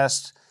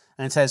protest,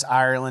 and it says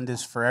Ireland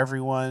is for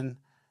everyone.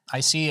 I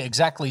see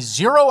exactly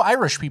 0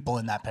 Irish people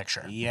in that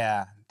picture.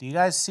 Yeah. Do you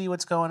guys see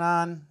what's going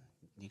on?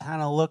 You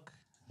kind of look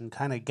and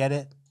kind of get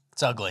it.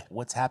 It's ugly.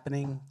 What's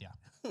happening? Yeah.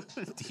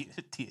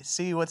 do you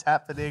see what's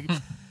happening?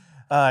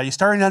 You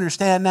starting to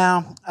understand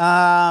now?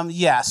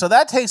 Yeah. So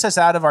that takes us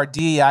out of our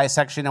DEI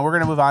section, and we're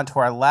going to move on to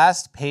our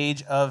last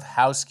page of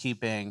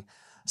housekeeping.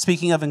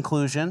 Speaking of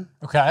inclusion,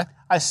 okay,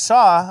 I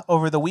saw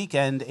over the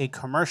weekend a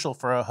commercial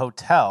for a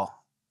hotel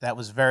that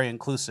was very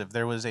inclusive.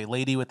 There was a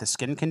lady with a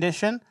skin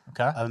condition,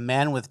 a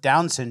man with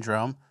Down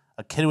syndrome,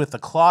 a kid with a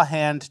claw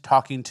hand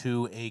talking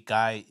to a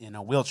guy in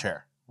a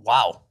wheelchair.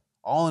 Wow.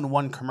 All in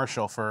one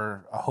commercial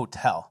for a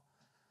hotel.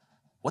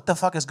 What the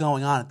fuck is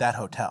going on at that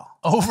hotel?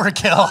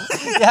 Overkill.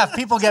 Yeah,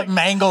 people get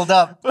mangled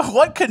up.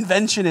 What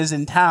convention is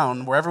in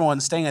town where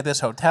everyone's staying at this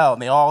hotel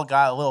and they all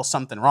got a little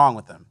something wrong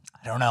with them?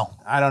 I don't know.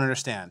 I don't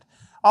understand.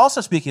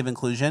 Also, speaking of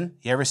inclusion,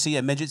 you ever see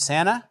a midget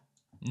Santa?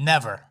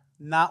 Never.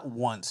 Not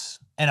once.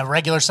 And a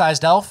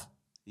regular-sized elf?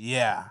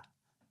 Yeah.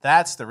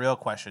 That's the real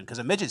question. Because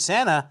a midget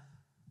Santa,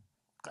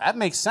 that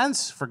makes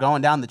sense for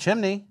going down the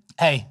chimney.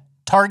 Hey,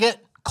 Target,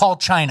 call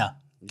China.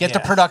 Get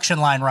the production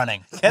line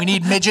running. We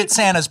need midget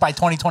Santas by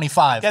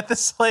 2025. Get the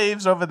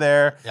slaves over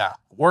there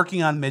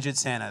working working on midget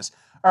Santas.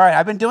 All right,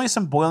 I've been doing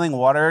some boiling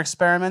water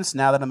experiments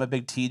now that I'm a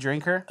big tea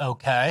drinker.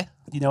 Okay.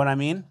 You know what I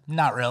mean?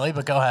 Not really,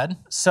 but go ahead.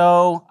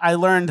 So I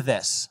learned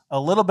this. A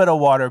little bit of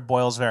water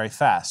boils very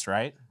fast,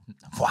 right?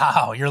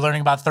 Wow, you're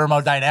learning about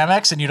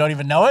thermodynamics and you don't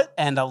even know it?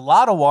 And a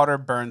lot of water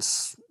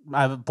boils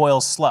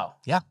slow.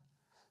 Yeah.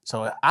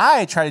 So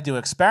I tried to do an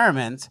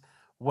experiment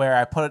where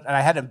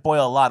I had to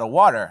boil a lot of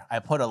water. I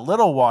put a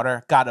little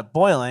water, got it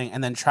boiling,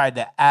 and then tried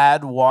to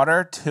add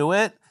water to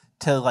it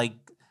to like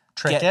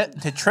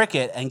trick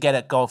it and get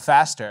it go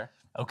faster.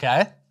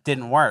 Okay.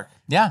 Didn't work.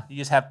 Yeah. You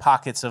just have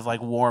pockets of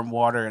like warm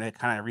water and it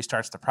kind of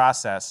restarts the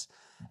process.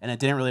 And it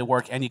didn't really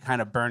work and you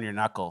kind of burn your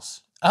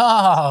knuckles.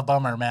 Oh,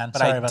 bummer, man. But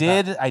Sorry about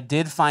that. I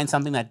did find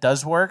something that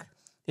does work.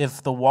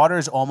 If the water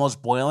is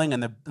almost boiling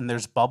and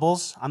there's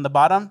bubbles on the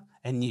bottom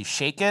and you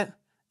shake it,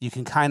 you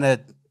can kind of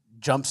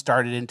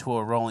jumpstart it into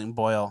a rolling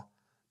boil,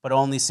 but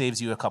only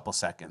saves you a couple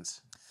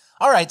seconds.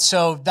 All right,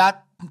 so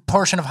that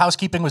portion of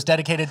housekeeping was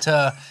dedicated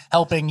to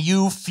helping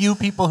you few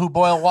people who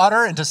boil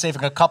water into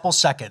saving a couple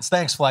seconds.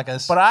 Thanks,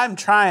 Fleccas. But I'm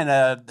trying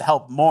to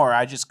help more.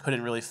 I just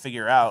couldn't really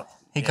figure out.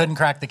 He couldn't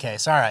crack the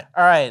case. All right.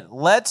 All right,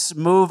 let's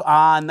move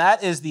on.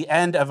 That is the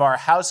end of our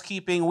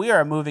housekeeping. We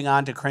are moving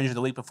on to Cringe of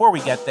the Week. Before we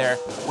get there,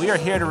 we are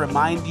here to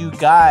remind you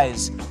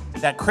guys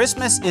that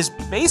Christmas is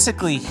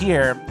basically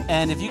here.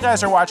 And if you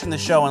guys are watching the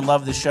show and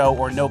love the show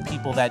or know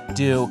people that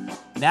do,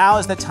 now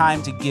is the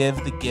time to give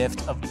the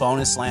gift of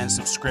Bonus Land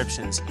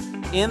subscriptions.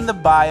 In the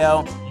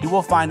bio, you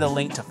will find a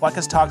link to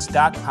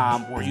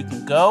fleccastalks.com where you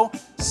can go,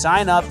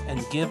 sign up,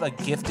 and give a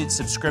gifted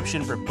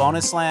subscription for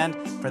Bonus Land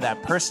for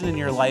that person in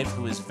your life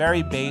who is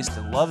very based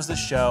and loves the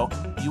show.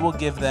 You will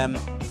give them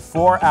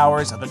 4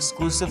 hours of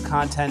exclusive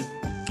content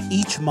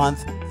each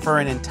month for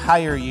an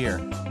entire year.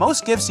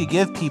 Most gifts you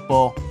give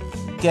people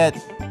get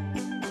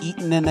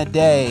eaten in a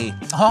day,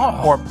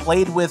 or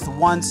played with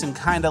once and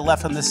kind of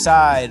left on the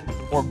side,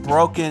 or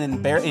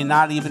broken and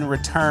not even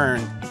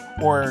returned,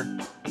 or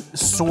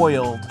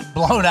soiled,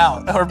 blown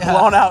out, or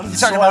blown out. You're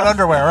talking about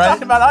underwear, right?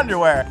 Talking about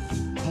underwear,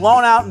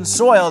 blown out and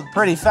soiled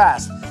pretty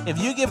fast.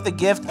 If you give the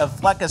gift of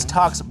Fleccas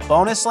Talks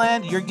Bonus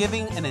Land, you're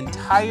giving an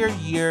entire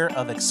year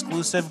of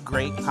exclusive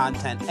great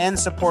content and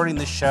supporting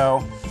the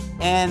show.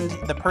 And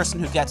the person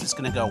who gets it's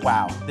going to go,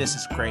 wow, this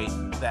is great.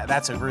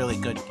 That's a really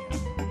good gift.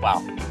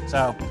 Wow.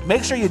 So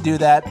make sure you do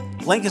that.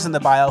 Link is in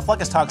the bio,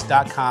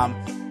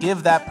 fleccastalks.com.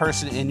 Give that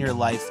person in your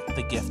life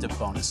the gift of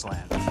Bonus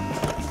Land.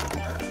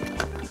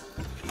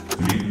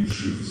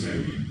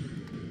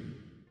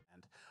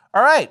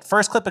 All right,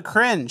 first clip of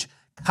Cringe.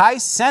 Kai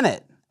Cenat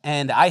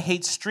and I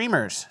Hate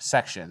Streamers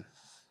section.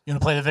 You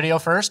want to play the video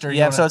first? Or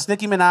yeah, so it's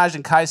Nicki Minaj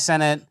and Kai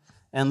Cenat,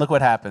 and look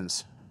what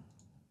happens.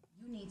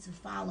 To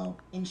follow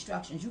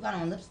instructions. You got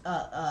on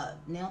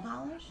nail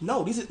polish?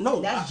 No, these is no.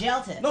 That's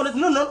gel tip.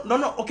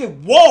 No. Okay,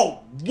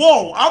 whoa.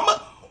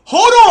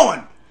 Hold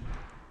on.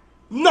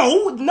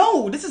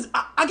 No. This is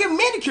I get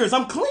manicures.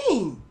 I'm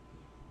clean.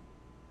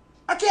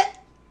 I can't.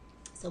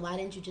 So why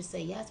didn't you just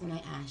say yes when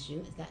I asked you?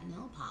 Is that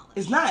nail polish?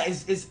 It's not.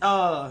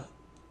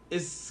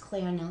 It's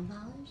clear nail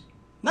polish.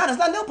 No, that's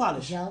not nail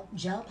polish. Gel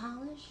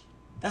polish.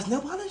 That's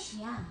nail polish.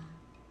 Yeah.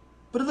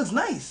 But it looks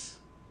nice.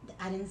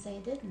 I didn't say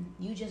it didn't.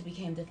 You just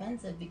became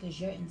defensive because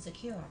you're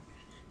insecure.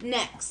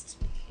 Next.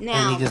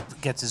 Now. And he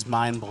just gets his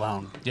mind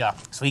blown. Yeah.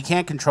 So he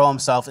can't control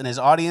himself, and his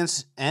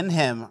audience and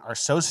him are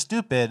so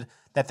stupid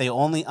that they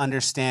only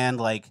understand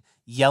like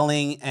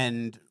yelling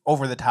and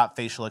over-the-top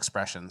facial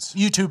expressions.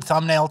 YouTube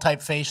thumbnail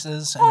type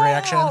faces and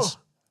reactions.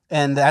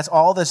 And that's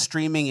all the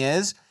streaming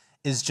is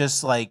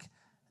just like,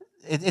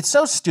 it's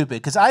so stupid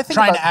because I think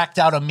trying to act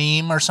out a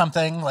meme or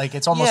something. Like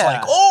it's almost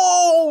like,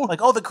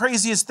 the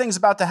craziest thing's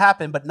about to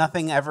happen, but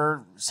nothing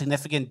ever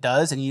significant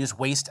does, and you just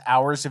waste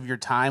hours of your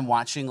time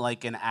watching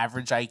like an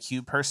average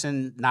IQ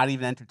person not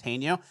even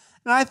entertain you.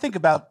 And I think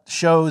about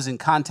shows and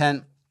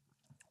content.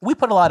 We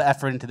put a lot of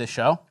effort into this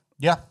show.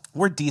 Yeah.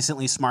 We're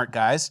decently smart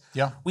guys.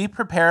 Yeah. We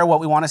prepare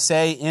what we want to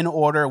say in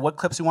order, what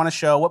clips we want to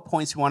show, what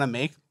points we want to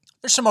make.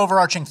 There's some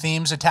overarching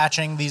themes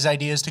attaching these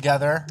ideas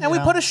together. And we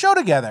put a show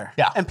together.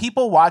 Yeah. And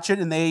people watch it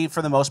and they,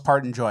 for the most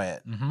part, enjoy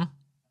it. Mm-hmm.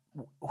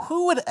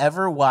 Who would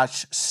ever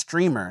watch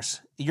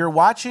streamers? You're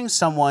watching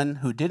someone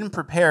who didn't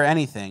prepare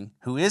anything,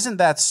 who isn't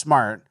that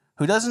smart,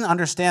 who doesn't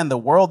understand the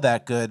world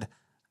that good,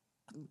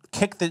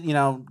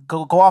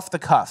 go off the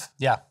cuff.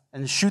 Yeah.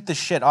 And shoot the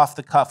shit off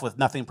the cuff with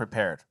nothing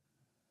prepared.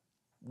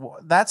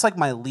 That's like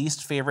my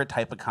least favorite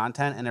type of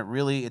content, and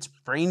it's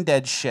brain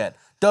dead shit.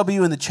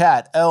 W in the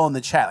chat, L in the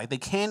chat. Like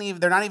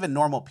they're not even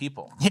normal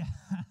people. Yeah.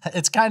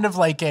 It's kind of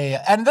like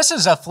and this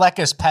is a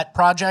Fleccas pet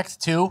project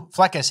too.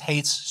 Fleccas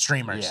hates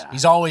streamers. Yeah.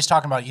 He's always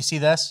talking about, you see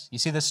this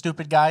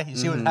stupid guy? You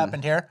see what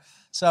happened here?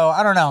 So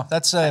I don't know.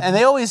 That's and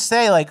they always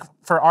say like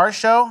for our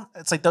show,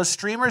 it's like those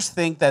streamers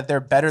think that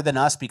they're better than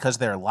us because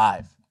they're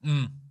live.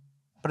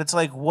 But it's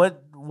like,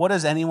 what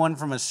has anyone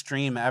from a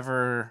stream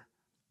ever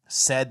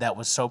said that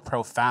was so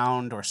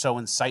profound or so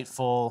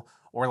insightful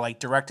or like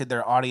directed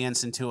their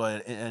audience into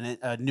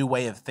a new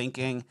way of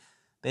thinking?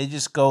 They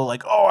just go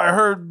like, oh, I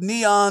heard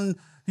Neon,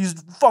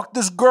 he's fucked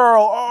this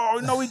girl. Oh,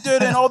 no, he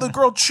didn't. Oh, the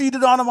girl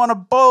cheated on him on a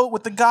boat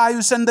with the guy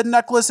who sent the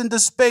necklace into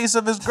space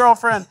of his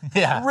girlfriend.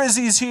 Yeah.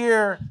 Rizzy's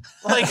here.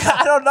 Like,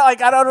 I don't know.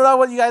 Like, I don't know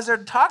what you guys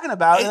are talking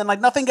about. And then, like,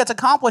 nothing gets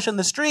accomplished in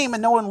the stream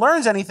and no one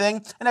learns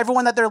anything. And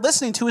everyone that they're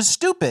listening to is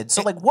stupid.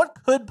 So, like,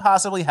 what could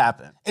possibly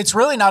happen? It's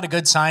really not a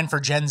good sign for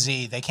Gen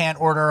Z. They can't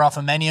order off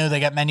a menu. They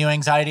get menu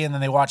anxiety, and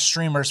then they watch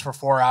streamers for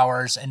 4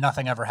 hours, and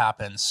nothing ever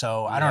happens.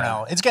 So I don't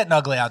know. It's getting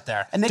ugly out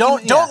there. And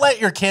don't let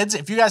your kids.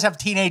 If you guys have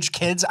teenage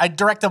kids, I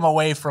direct them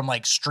away from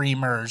like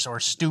streamers or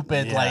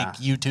stupid like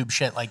YouTube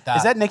shit like that.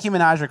 Is that Nicki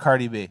Minaj or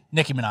Cardi B?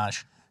 Nicki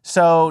Minaj.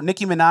 So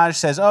Nicki Minaj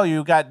says, "Oh,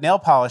 you got nail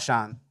polish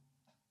on."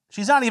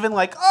 She's not even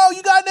like, "Oh,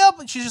 you got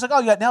nail." She's just like, "Oh,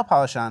 you got nail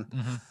polish on."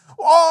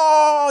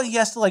 Oh, he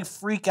has to like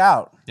freak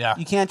out. Yeah.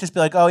 You can't just be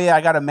like, "Oh yeah,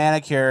 I got a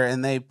manicure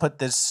and they put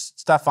this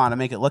stuff on to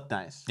make it look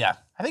nice." Yeah.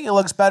 I think it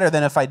looks better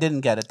than if I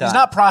didn't get it done. He's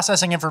not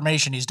processing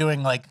information. He's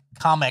doing like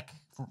comic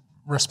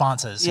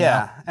responses. Yeah.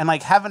 You know? And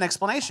like have an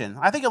explanation.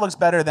 I think it looks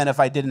better than if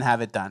I didn't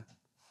have it done.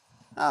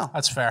 Oh,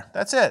 That's fair.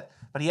 that's it.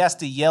 But he has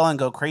to yell and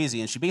go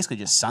crazy, and she basically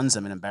just suns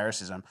him and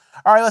embarrasses him.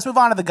 All right, let's move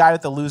on to the guy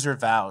with the loser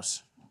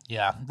vows.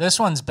 Yeah, this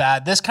one's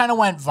bad. This kind of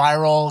went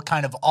viral,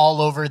 kind of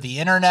all over the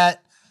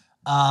internet.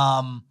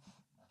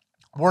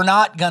 We're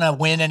not going to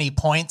win any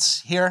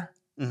points here.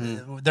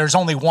 There's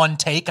only one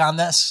take on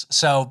this,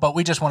 but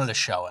we just wanted to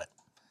show it.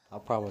 I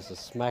promise to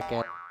smack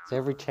ass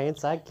every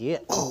chance I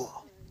get.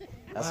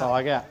 That's all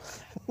I got.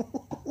 Is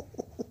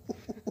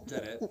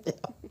that it?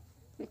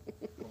 Yeah.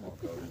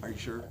 Are you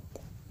sure?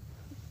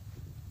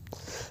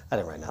 I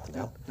didn't write nothing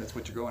down. That's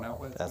what you're going out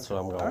with? That's what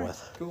I'm going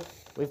with. Cool.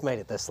 We've made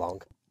it this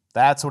long.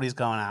 That's what he's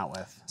going out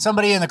with.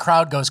 Somebody in the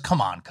crowd goes,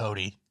 "Come on,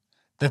 Cody."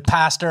 The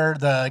pastor,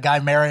 the guy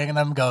marrying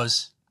them,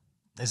 goes,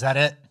 "Is that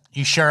it?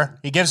 You sure?"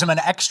 He gives him an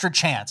extra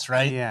chance,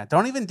 right? Yeah,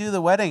 don't even do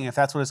the wedding if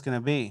that's what it's going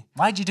to be.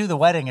 Why'd you do the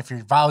wedding if your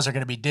vows are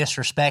going to be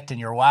disrespecting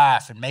your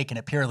wife and making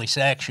it purely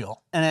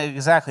sexual? And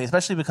exactly,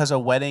 especially because a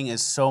wedding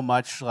is so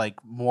much like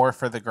more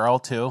for the girl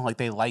too. Like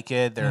they like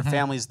it, their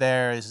family's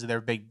there, this is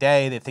their big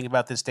day. They think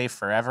about this day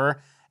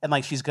forever. And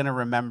like she's going to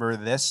remember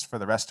this for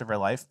the rest of her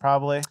life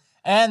probably.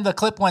 And the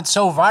clip went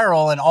so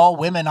viral, and all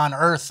women on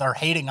earth are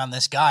hating on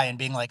this guy and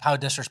being like, how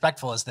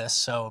disrespectful is this?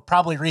 So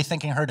probably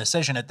rethinking her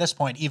decision at this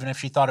point, even if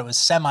she thought it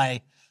was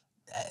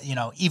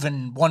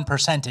even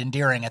 1%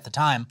 endearing at the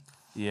time.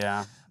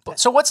 Yeah.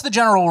 So what's the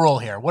general rule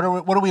here? What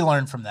do we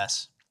learn from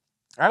this?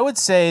 I would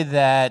say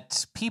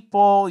that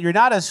you're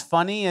not as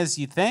funny as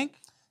you think.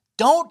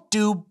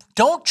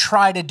 Don't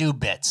try to do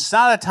bits. It's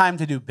not a time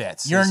to do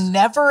bits. You're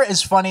never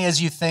as funny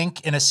as you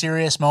think in a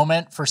serious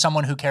moment for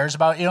someone who cares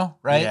about you,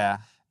 right? Yeah.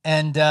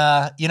 And,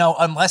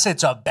 unless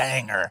it's a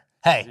banger.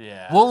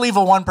 Hey, we'll leave a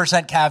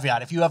 1%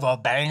 caveat. If you have a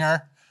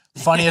banger,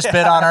 funniest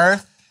bit on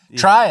earth,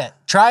 try it.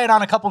 Try it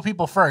on a couple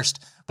people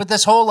first. But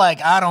this whole,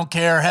 like, I don't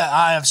care,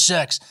 I have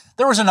sex.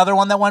 There was another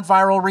one that went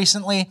viral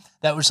recently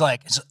that was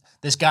like,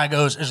 this guy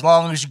goes, "As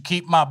long as you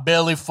keep my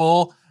belly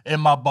full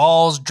and my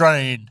balls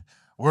drained,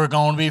 we're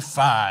going to be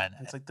fine."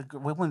 It's like the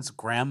woman's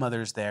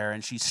grandmother's there,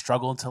 and she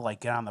struggled to,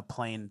 like, get on the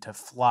plane to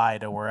fly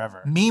to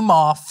wherever.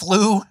 Meemaw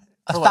flew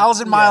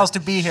 1,000 miles to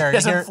be here. He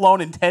hasn't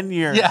flown in 10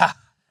 years. Yeah.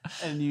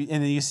 And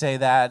then you say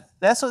that.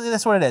 That's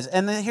what it is.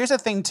 And then here's the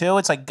thing, too.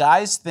 It's like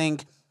guys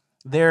think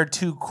they're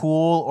too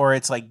cool, or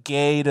it's like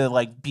gay to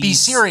like be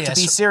serious. To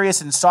be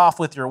serious and soft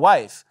with your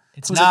wife.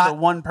 It's who's not like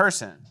the one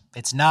person.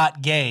 It's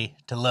not gay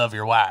to love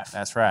your wife.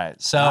 That's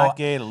right. So not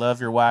gay to love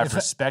your wife.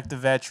 Respect the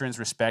veterans.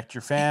 Respect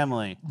your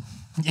family.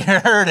 You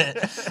heard it.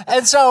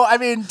 And so, I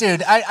mean,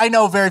 dude, I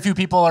know very few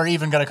people are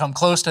even going to come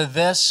close to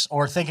this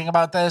or thinking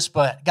about this.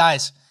 But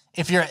guys,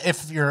 if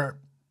you're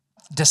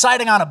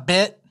deciding on a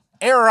bit,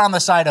 err on the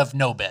side of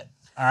no bit.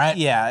 All right.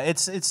 Yeah,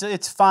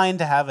 it's fine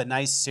to have a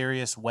nice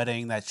serious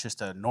wedding that's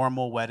just a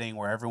normal wedding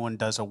where everyone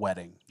does a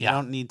wedding. You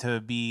don't need to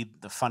be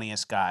the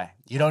funniest guy.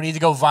 You don't need to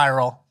go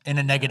viral in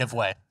a negative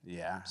way.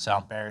 Yeah. So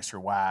embarrass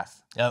your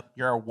wife. Yep.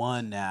 You're a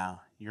one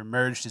now. You're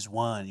merged as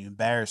one. You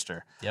embarrassed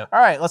her. Yep.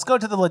 All right, let's go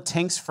to the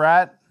Latinx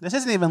frat. This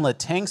isn't even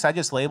Latinx. I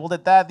just labeled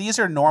it that. These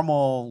are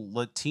normal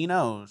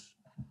Latinos.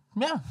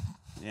 Yeah.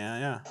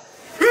 Yeah.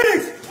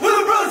 Greetings, we're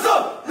the brothers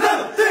of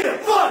Level Theater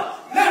Fun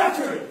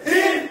Naturally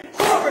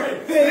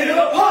Incorporated.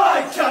 Video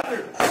Pie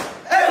Chapter.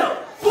 El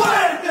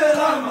Fuerte del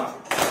Alma.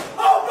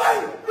 Oh,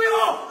 baby, we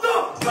are the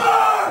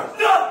birds!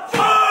 The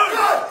birds!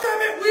 God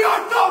damn it, we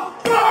are the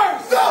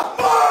birds! The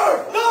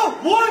birds! The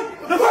what?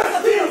 The first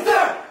Latinos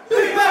there!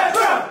 Big bad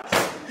crowd!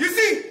 You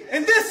see,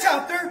 in this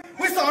chapter,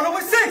 we started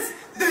with 6.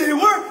 They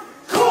were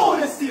cold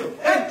as steel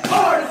and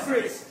hard as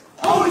bricks.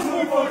 Always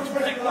moving forward to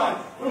protect the line.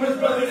 From his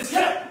brother is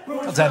kept.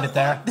 Let's end it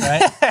there,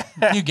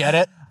 right? You get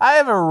it. I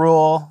have a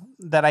rule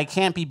that I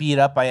can't be beat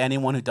up by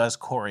anyone who does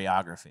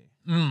choreography.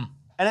 And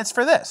it's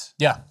for this.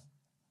 Yeah.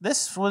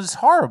 This was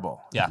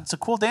horrible. Yeah. It's a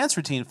cool dance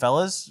routine,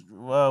 fellas.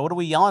 What are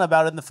we yelling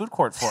about in the food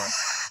court for?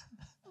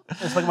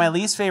 It's like my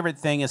least favorite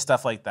thing is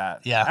stuff like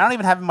that. Yeah. I don't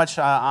even have much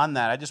on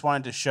that. I just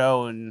wanted to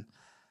show and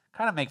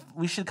kind of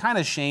we should kind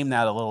of shame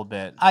that a little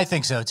bit. I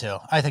think so too.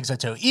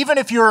 Even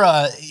if you're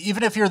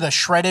the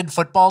shredded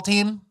football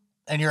team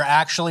and you're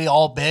actually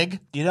all big,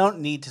 you don't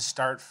need to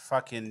start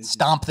fucking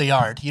stomp the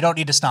yard. You don't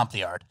need to stomp the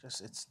yard.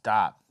 Just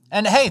stop.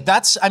 And hey,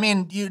 that's, I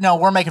mean, you know,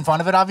 we're making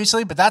fun of it,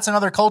 obviously, but that's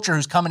another culture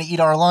who's coming to eat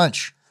our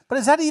lunch. But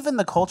is that even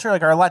the culture?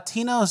 Like, are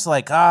Latinos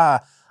like,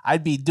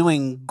 I'd be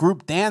doing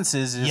group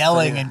dances.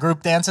 Yelling in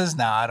group dances?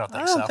 No, I don't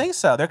think so. I don't think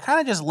so. They're kind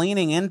of just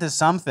leaning into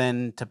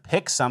something to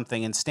pick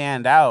something and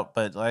stand out.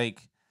 But,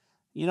 like,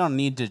 you don't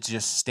need to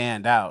just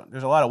stand out.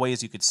 There's a lot of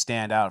ways you could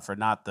stand out for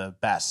not the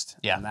best.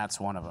 Yeah. And that's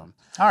one of them.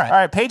 All right. All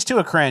right, page 2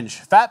 of Cringe.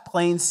 Fat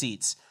plane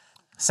seats.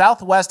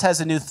 Southwest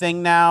has a new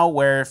thing now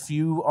where if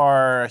you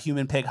are a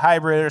human pig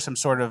hybrid or some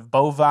sort of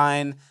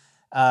bovine,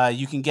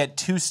 you can get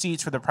 2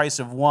 seats for the price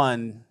of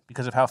 1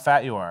 because of how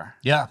fat you are.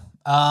 Yeah.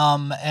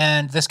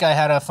 And this guy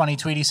had a funny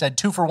tweet. He said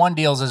 2-for-1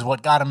 deals is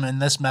what got him in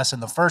this mess in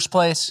the first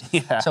place.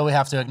 Yeah. So we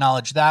have to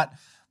acknowledge that.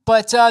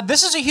 But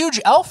this is a huge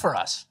L for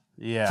us.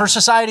 Yeah. For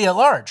society at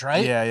large,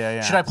 right?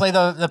 Yeah. Should I play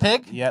the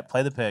pig? Yeah,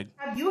 play the pig.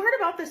 Have you heard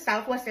about the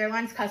Southwest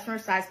Airlines customer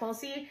size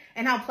policy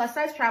and how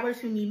plus-size travelers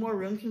who need more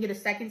room can get a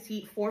second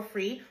seat for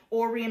free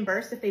or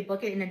reimbursed if they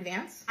book it in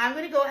advance? I'm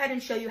going to go ahead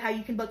and show you how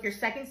you can book your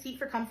second seat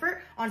for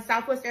comfort on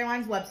Southwest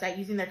Airlines website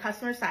using their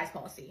customer size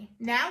policy.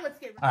 Now, let's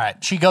get... All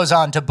right. She goes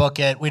on to book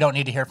it. We don't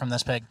need to hear from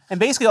this pig. And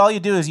basically all you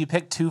do is you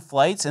pick 2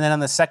 flights, and then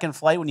on the second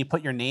flight, when you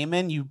put your name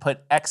in, you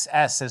put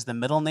XS as the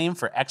middle name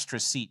for extra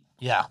seat.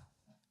 Yeah.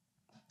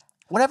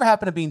 Whatever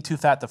happened to being too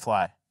fat to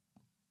fly?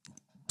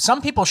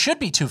 Some people should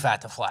be too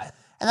fat to fly.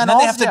 And then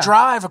they have to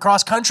drive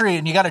across country,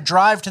 and you got to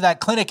drive to that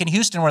clinic in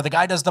Houston where the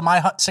guy does the My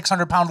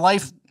 600-pound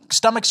life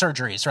stomach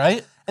surgeries,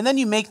 right? And then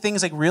you make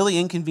things like really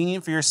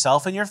inconvenient for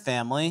yourself and your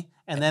family.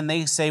 And then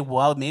they say,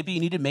 well, maybe you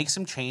need to make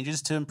some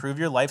changes to improve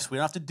your life so we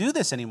don't have to do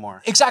this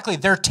anymore. Exactly.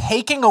 They're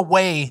taking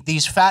away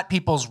these fat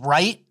people's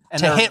right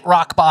to hit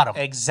rock bottom.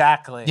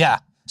 Exactly. Yeah.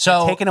 So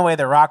they're taking away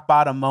the rock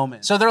bottom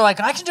moment. So they're like,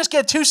 I can just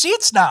get 2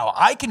 seats now.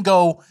 I can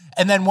go.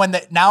 And then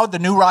now the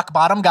new rock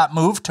bottom got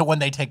moved to when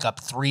they take up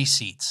 3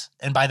 seats.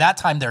 And by that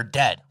time, they're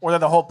dead. Or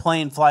the whole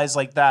plane flies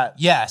like that.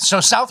 Yeah. So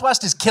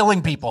Southwest is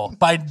killing people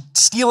by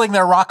stealing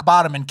their rock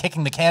bottom and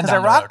kicking the can down the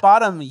road. Because the rock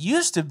bottom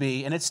used to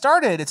be, and it's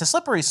a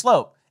slippery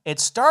slope. It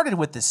started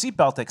with the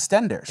seatbelt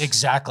extenders.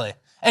 Exactly.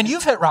 And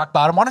you've hit rock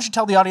bottom. Why don't you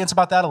tell the audience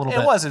about that a little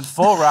bit? It wasn't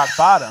full rock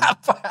bottom.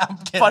 I'm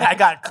kidding. But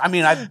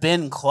I've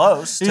been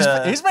close.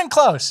 He's been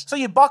close. So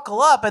you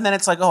buckle up, and then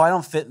it's like, oh, I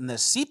don't fit in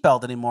this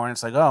seatbelt anymore. And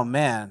it's like, oh,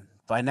 man,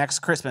 by next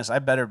Christmas, I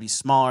better be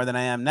smaller than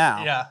I am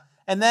now. Yeah.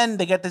 And then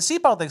they get the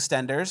seatbelt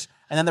extenders,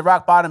 and then the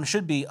rock bottom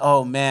should be,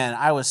 oh, man,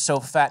 I was so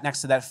fat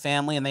next to that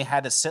family, and they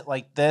had to sit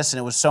like this, and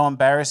it was so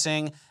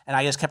embarrassing, and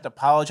I just kept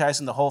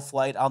apologizing the whole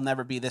flight. I'll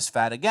never be this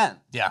fat again.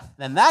 Yeah.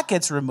 Then that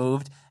gets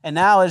removed, and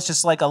now it's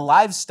just like a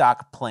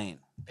livestock plane.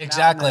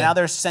 Exactly. Now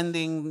they're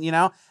sending,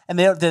 and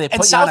they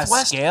put you on a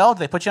scale? Do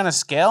they put you on a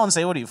scale and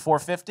say, what are you,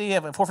 450? You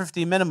have a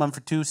 450 minimum for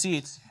 2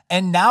 seats.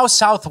 And now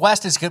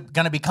Southwest is going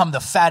to become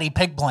the fatty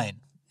pig plane.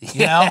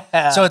 You know?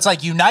 So it's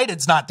like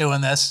United's not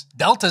doing this.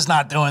 Delta's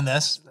not doing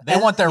this. They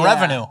want their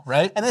revenue,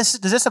 right? And does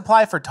this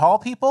apply for tall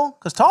people?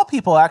 Because tall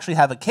people actually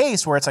have a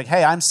case where it's like,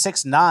 hey, I'm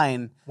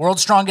 6'9".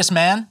 World's strongest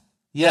man?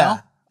 Yeah. You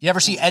know? You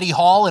ever see Eddie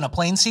Hall in a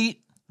plane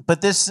seat?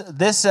 But this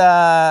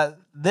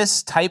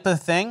type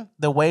of thing,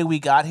 the way we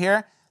got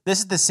here, this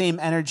is the same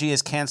energy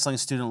as canceling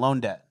student loan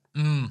debt.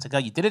 It's like, oh,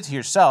 you did it to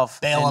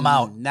yourself. Bail them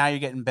out. Now you're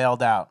getting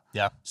bailed out.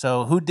 Yeah.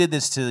 So who did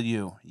this to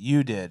you?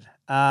 You did.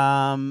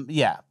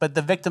 Yeah. But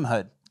the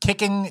victimhood.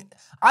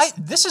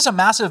 This is a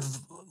massive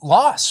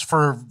loss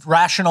for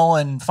rational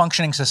and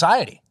functioning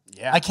society.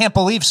 Yeah. I can't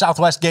believe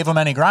Southwest gave them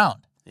any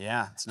ground.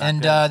 Yeah. It's not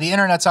and good. the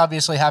internet's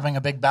obviously having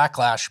a big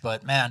backlash,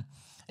 but man,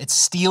 it's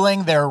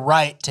stealing their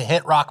right to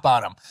hit rock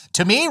bottom.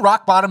 To me,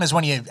 rock bottom is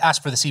when you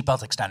ask for the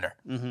seatbelt extender.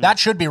 That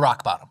should be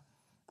rock bottom.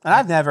 And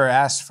I've never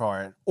asked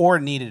for it or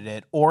needed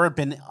it or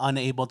been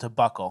unable to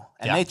buckle.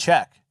 And they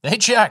check. They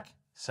check.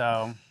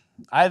 So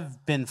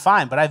I've been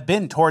fine, but I've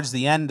been towards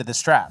the end of the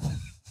strap.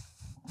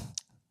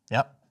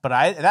 Yep. But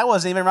that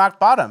wasn't even rock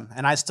bottom,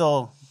 and I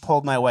still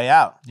pulled my way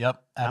out.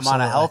 Yep. Absolutely.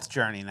 I'm on a health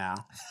journey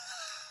now.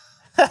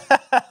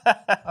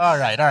 All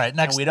right.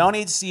 Next. And we don't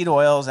eat seed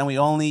oils, and we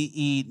only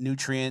eat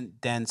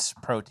nutrient-dense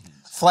proteins.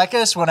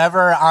 Fleccas,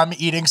 whenever I'm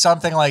eating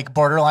something like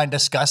borderline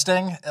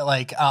disgusting,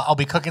 like I'll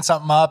be cooking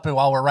something up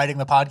while we're writing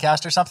the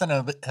podcast or something,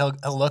 and he'll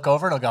look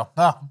over and he'll go,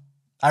 oh,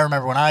 I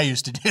remember when I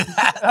used to do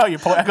that. Oh,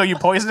 you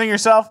poisoning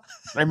yourself?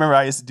 I remember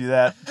I used to do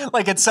that.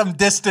 Like it's some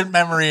distant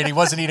memory and he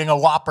wasn't eating a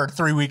Whopper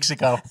 3 weeks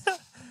ago.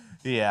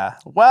 Yeah.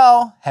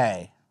 Well,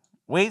 hey,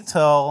 wait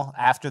till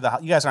after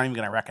you guys aren't even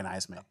going to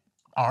recognize me.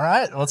 All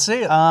right, let's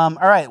see it. All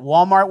right,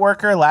 Walmart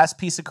worker, last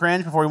piece of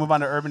cringe before we move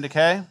on to Urban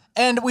Decay.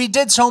 And we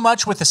did so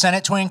much with the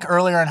Senate twink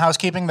earlier in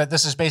housekeeping that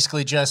this is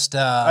basically just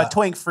a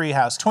twink-free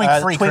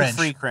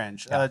twink-free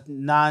cringe,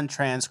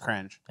 non-trans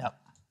cringe. Yep.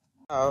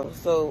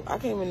 So I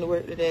came into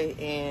work today,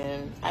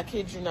 and I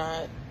kid you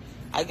not,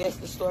 I guess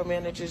the store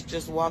managers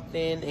just walked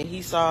in and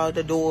he saw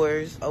the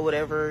doors or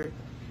whatever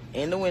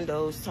in the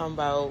windows talking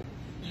about,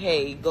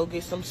 hey, go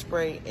get some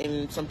spray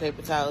and some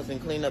paper towels and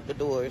clean up the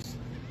doors.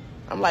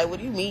 I'm like, what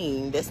do you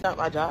mean? That's not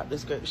my job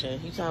description.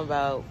 He talking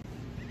about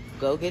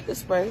go get the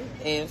spray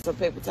and some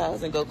paper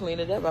towels and go clean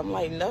it up. I'm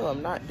like, no,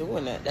 I'm not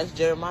doing that. That's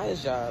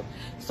Jeremiah's job.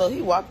 So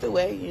he walked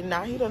away, and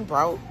now he done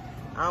brought,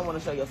 I don't want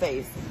to show your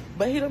face,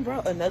 but he done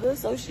brought another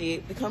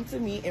associate to come to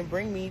me and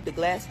bring me the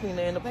glass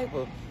cleaner and the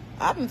paper.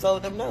 I've been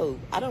told them, no,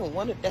 I don't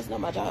want it. That's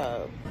not my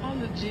job. I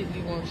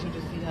legitimately want you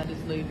to see how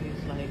this lady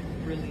is, like,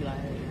 really, like...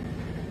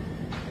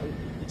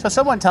 So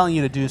someone telling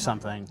you to do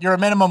something. You're a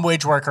minimum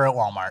wage worker at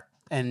Walmart.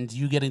 And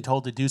you getting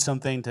told to do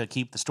something to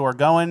keep the store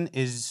going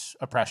is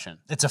oppression.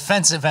 It's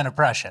offensive and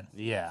oppression.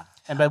 Yeah.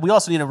 But we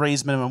also need to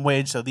raise minimum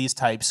wage so these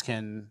types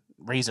can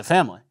raise a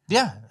family.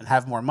 Yeah. And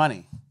have more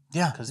money.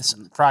 Yeah. Because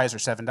fries are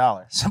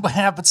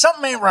 $7. But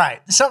something ain't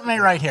right. Something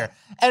ain't right here.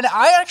 And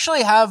I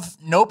actually have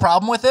no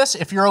problem with this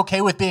if you're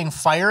okay with being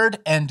fired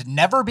and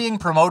never being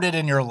promoted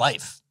in your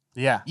life.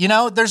 Yeah. You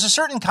know, there's a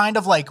certain kind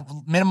of like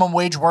minimum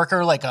wage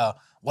worker, like a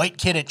white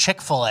kid at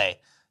Chick-fil-A,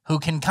 who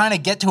can kind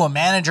of get to a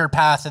manager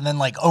path and then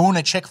like own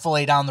a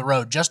Chick-fil-A down the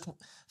road just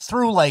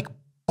through like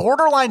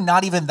borderline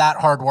not even that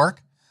hard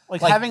work.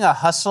 Like having a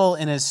hustle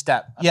in his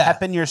step. A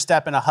pep in your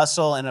step and a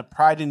hustle and a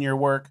pride in your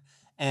work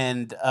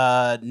and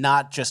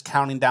not just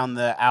counting down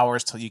the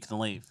hours till you can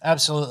leave.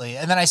 Absolutely.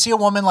 And then I see a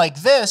woman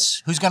like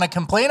this who's going to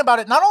complain about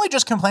it, not only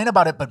just complain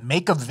about it, but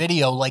make a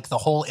video like the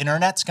whole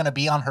internet's going to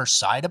be on her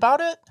side about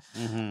it.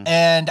 Mm-hmm.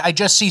 And I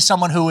just see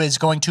someone who is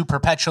going to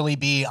perpetually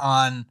be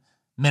on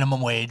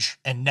minimum wage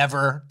and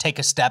never take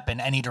a step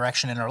in any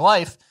direction in her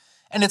life.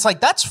 And it's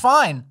like, that's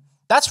fine.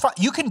 That's fine.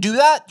 You can do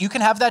that. You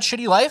can have that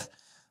shitty life.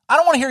 I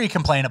don't want to hear you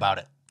complain about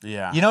it.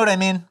 Yeah. You know what I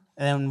mean?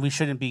 And we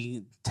shouldn't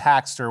be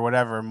taxed or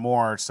whatever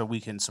more so we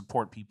can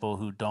support people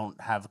who don't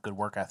have a good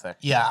work ethic.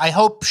 Yeah. I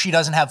hope she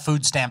doesn't have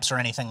food stamps or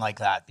anything like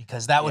that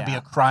because that would be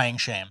a crying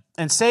shame.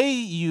 And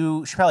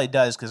she probably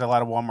does because a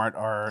lot of Walmart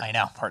are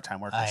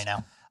part-time workers. I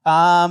know.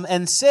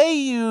 And say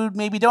you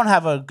maybe don't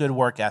have a good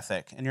work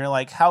ethic and you're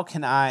like, how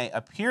can I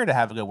appear to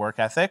have a good work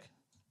ethic?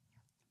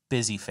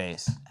 Busy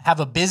face. Have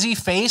a busy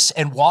face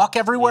and walk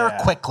everywhere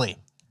quickly.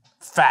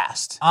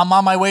 Fast. I'm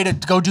on my way to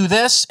go do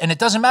this, and it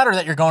doesn't matter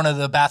that you're going to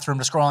the bathroom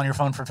to scroll on your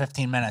phone for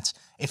 15 minutes.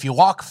 If you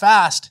walk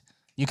fast,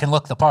 you can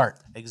look the part.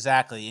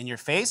 Exactly. In your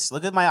face,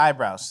 look at my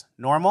eyebrows.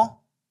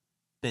 Normal,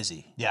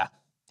 busy. Yeah.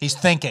 He's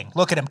thinking.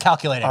 Look at him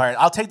calculating. All right,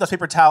 I'll take those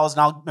paper towels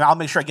and I'll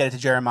make sure I get it to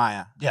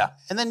Jeremiah. Yeah.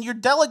 And then you're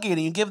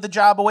delegating. You give the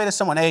job away to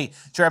someone. Hey,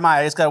 Jeremiah,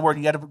 I just got to work.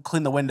 You got to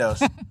clean the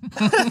windows. And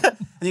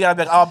you got to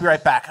be like, I'll be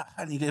right back.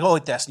 And you go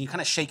like this, and you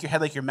kind of shake your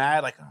head like you're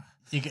mad. Like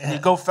you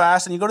go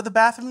fast, and you go to the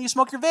bathroom and you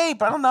smoke your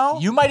vape. I don't know.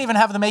 You might even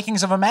have the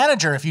makings of a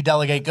manager if you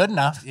delegate good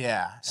enough.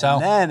 Yeah. So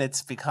and then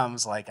it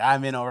becomes like,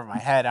 I'm in over my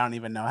head. I don't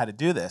even know how to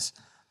do this.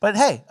 But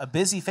hey, a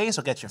busy face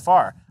will get you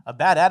far. A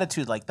bad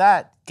attitude like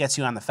that gets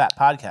you on the Fat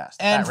Podcast,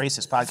 and Fat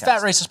Racist Podcast.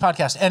 Fat Racist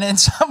Podcast. And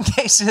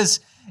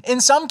in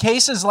some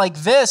cases like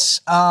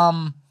this,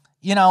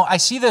 you know, I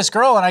see this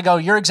girl and I go,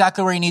 you're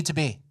exactly where you need to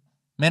be.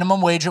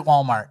 Minimum wage at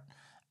Walmart.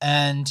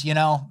 And, you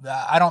know,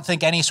 I don't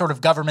think any sort of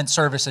government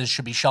services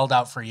should be shelled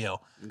out for you.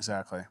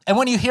 Exactly. And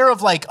when you hear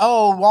of like,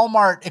 oh,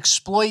 Walmart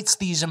exploits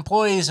these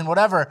employees and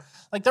whatever,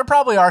 like there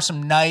probably are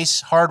some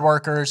nice hard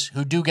workers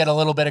who do get a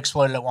little bit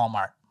exploited at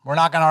Walmart. We're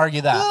not going to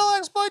argue that. A little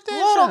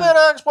exploitation. A little bit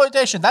of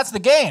exploitation. That's the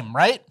game,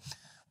 right?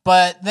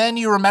 But then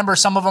you remember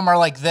some of them are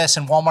like this,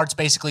 and Walmart's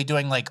basically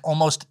doing like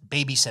almost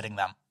babysitting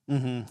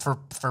them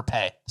for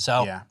pay. So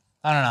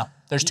I don't know.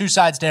 There's two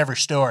sides to every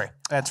story.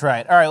 That's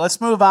right. All right,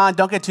 let's move on.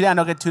 Don't get too down.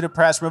 Don't get too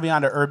depressed. Moving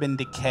on to Urban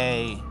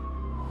Decay.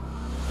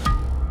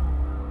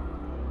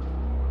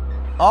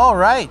 All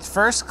right,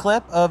 first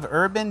clip of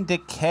Urban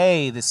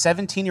Decay, the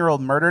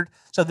 17-year-old murdered.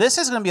 So this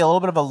is going to be a little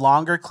bit of a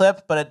longer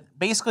clip, but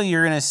basically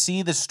you're going to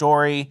see the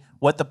story,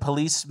 what the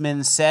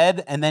policeman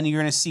said, and then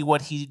you're going to see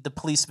what the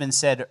policeman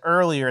said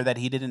earlier that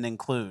he didn't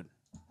include.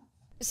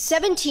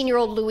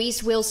 17-year-old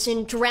Louise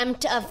Wilson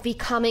dreamt of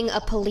becoming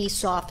a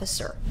police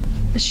officer.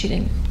 But she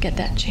didn't get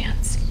that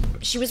chance.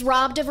 She was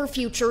robbed of her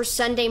future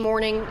Sunday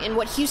morning in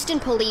what Houston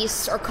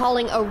police are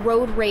calling a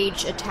road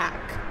rage attack.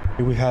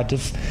 We had to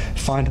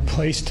find a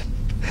place to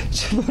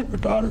put her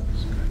daughter.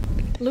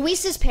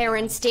 Louise's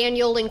parents,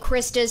 Daniel and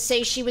Krista,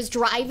 say she was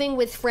driving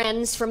with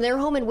friends from their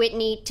home in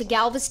Whitney to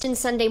Galveston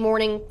Sunday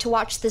morning to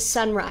watch the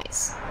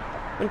sunrise,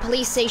 when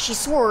police say she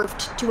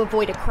swerved to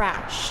avoid a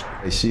crash.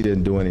 She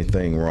didn't do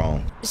anything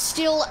wrong.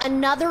 Still,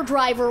 another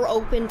driver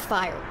opened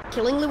fire,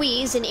 killing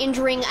Louise and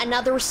injuring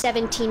another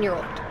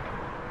 17-year-old,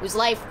 whose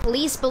life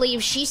police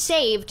believe she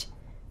saved,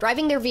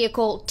 driving their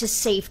vehicle to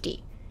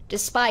safety,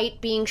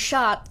 despite being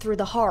shot through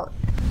the heart.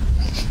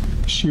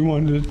 She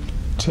wanted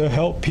to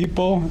help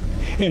people,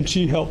 and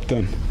she helped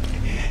them.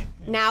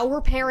 Now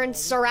her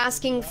parents are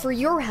asking for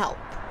your help,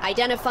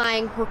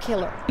 identifying her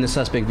killer. The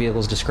suspect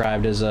vehicle is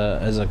described as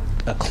a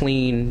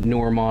clean,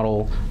 newer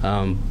model,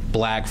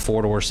 black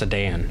four-door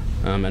sedan,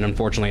 and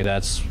unfortunately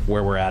that's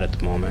where we're at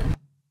the moment.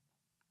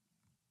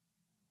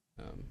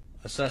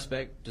 A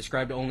suspect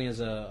described only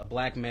as a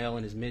black male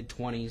in his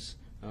mid-20s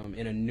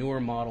in a newer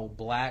model,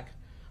 black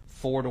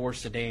four-door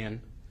sedan,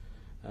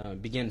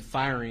 began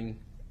firing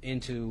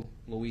into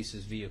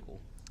Luis's vehicle.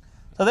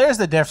 So there's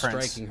the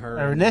difference. Striking her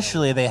Or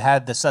initially, they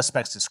had the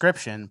suspect's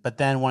description, but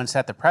then once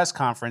at the press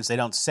conference, they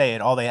don't say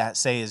it. All they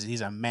say is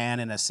he's a man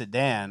in a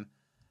sedan,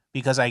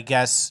 because I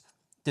guess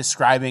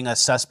describing a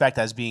suspect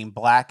as being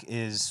black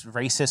is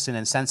racist and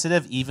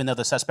insensitive, even though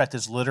the suspect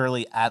is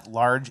literally at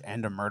large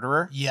and a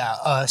murderer. Yeah,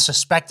 a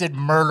suspected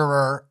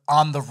murderer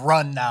on the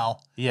run now.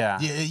 Yeah.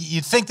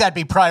 You'd think that'd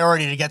be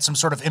priority to get some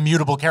sort of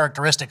immutable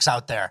characteristics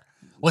out there.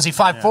 Was he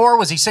 5'4"?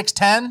 Was he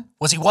 6'10"?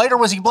 Was he white or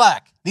was he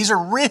black? These are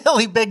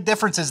really big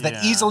differences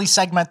that easily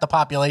segment the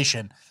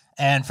population.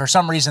 And for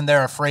some reason,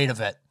 they're afraid of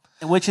it.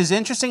 Which is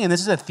interesting, and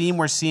this is a theme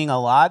we're seeing a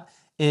lot,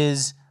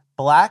 is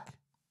black,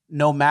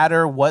 no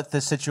matter what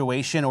the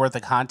situation or the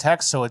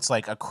context, so it's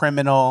like a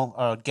criminal,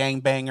 a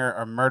gangbanger,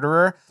 a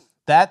murderer,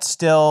 that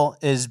still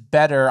is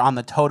better on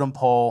the totem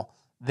pole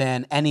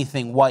than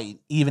anything white,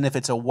 even if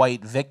it's a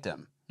white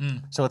victim.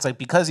 So it's like,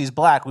 because he's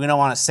black, we don't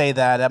want to say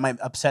that. That might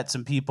upset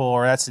some people,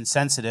 or that's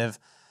insensitive.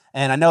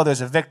 And I know there's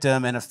a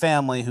victim and a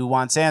family who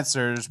wants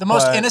answers. The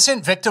most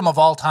innocent victim of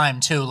all time,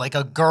 too. Like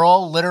a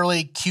girl,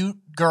 literally cute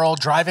girl,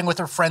 driving with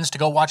her friends to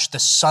go watch the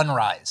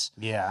sunrise.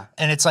 Yeah.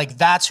 And it's like,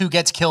 that's who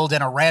gets killed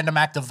in a random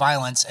act of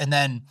violence. And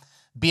then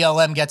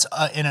BLM gets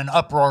in an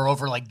uproar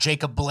over like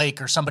Jacob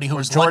Blake or somebody who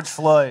was George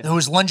Floyd, who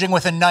was lunging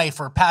with a knife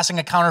or passing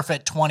a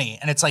counterfeit 20.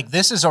 And it's like,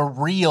 this is a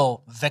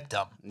real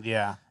victim.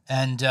 Yeah.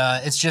 And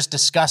it's just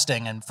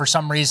disgusting. And for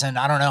some reason,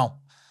 I don't know,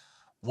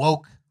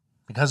 woke,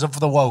 because of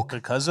the woke.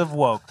 Because of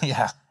woke.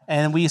 Yeah.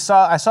 And I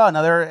saw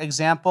another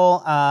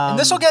example. And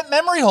this will get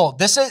memory hold.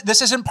 This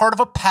isn't part of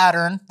a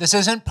pattern. This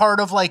isn't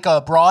part of like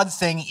a broad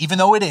thing, even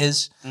though it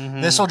is.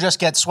 This will just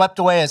get swept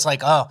away. It's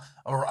like, a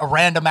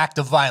random act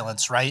of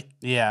violence, right?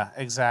 Yeah,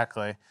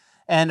 exactly.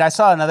 And I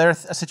saw another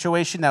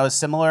situation that was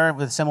similar,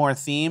 with a similar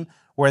theme,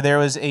 where there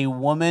was a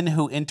woman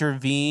who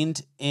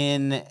intervened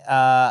in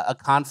a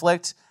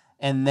conflict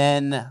and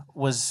then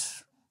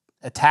was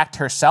attacked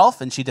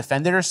herself, and she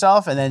defended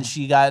herself, and then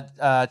she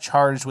got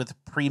charged with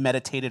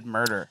premeditated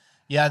murder.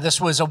 Yeah,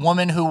 this was a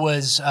woman who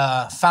was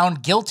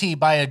found guilty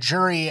by a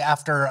jury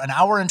after an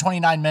hour and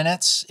 29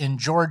 minutes in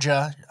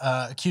Georgia,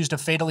 accused of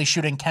fatally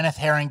shooting Kenneth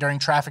Herring during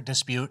traffic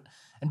dispute.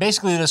 And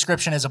basically the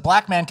description is: a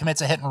black man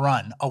commits a hit and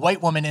run. A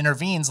white woman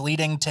intervenes,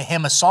 leading to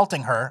him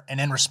assaulting her, and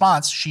in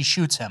response, she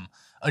shoots him.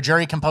 A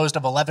jury composed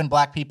of 11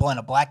 black people and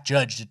a black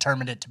judge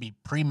determined it to be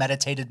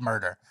premeditated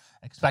murder.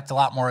 Expect a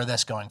lot more of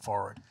this going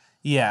forward.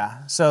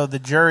 Yeah. So the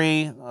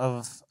jury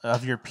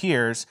of your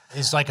peers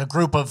is like a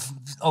group of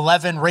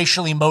 11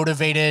 racially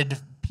motivated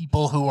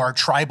people who are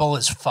tribal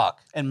as fuck.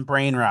 And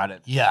brain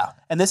rotted. Yeah.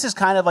 And this is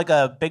kind of like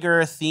a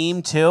bigger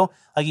theme too.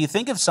 Like, you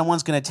think if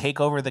someone's going to take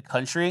over the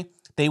country,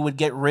 they would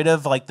get rid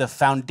of like the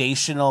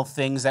foundational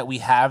things that we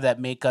have that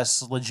make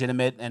us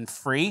legitimate and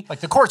free.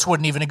 Like the courts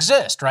wouldn't even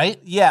exist, right?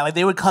 Yeah, like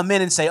they would come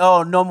in and say,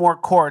 oh, no more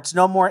courts,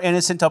 no more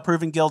innocent till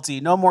proven guilty,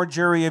 no more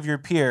jury of your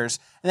peers.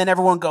 And then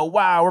everyone would go,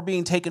 wow, we're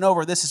being taken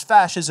over. This is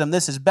fascism.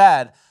 This is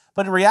bad.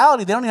 But in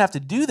reality, they don't even have to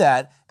do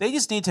that. They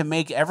just need to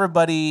make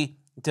everybody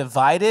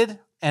divided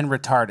and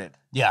retarded.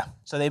 Yeah.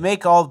 So they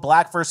make all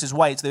black versus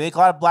white. So they make a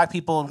lot of black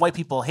people and white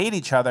people hate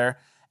each other.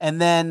 And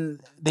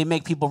then they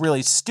make people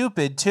really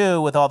stupid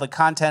too, with all the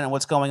content and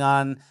what's going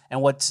on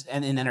and what's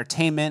in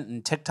entertainment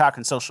and TikTok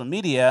and social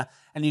media.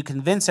 And you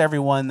convince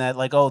everyone that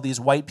like, oh, these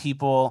white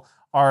people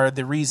are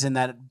the reason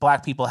that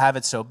black people have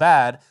it so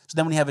bad. So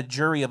then when you have a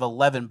jury of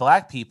 11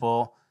 black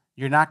people,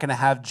 you're not going to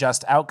have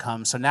just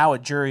outcomes. So now a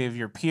jury of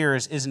your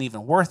peers isn't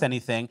even worth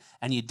anything,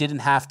 and you didn't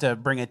have to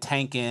bring a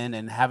tank in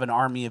and have an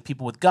army of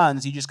people with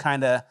guns. You just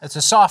kind of... It's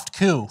a soft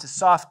coup. It's a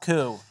soft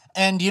coup.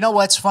 And you know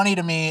what's funny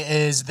to me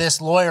is this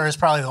lawyer is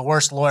probably the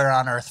worst lawyer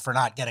on earth for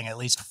not getting at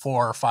least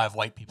 4 or 5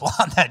 white people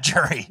on that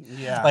jury.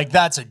 Yeah. Like,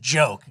 that's a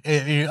joke.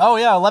 Oh,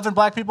 yeah, 11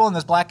 black people in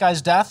this black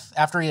guy's death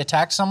after he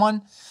attacked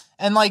someone.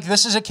 And, like,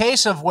 this is a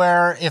case of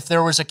where if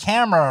there was a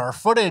camera or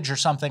footage or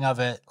something of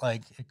it,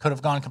 like, it could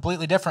have gone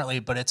completely differently.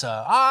 But it's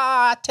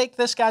take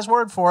this guy's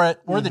word for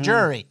it. We're the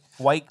jury.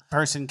 White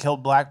person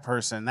killed black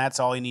person. That's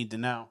all you need to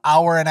know.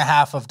 Hour and a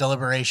half of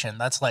deliberation.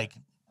 That's, like...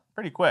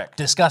 pretty quick.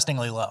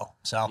 Disgustingly low.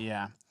 So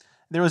yeah.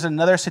 There was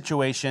another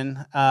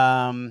situation,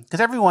 because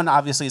everyone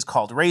obviously is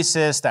called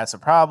racist, that's a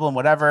problem,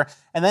 whatever.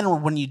 And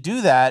then when you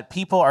do that,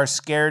 people are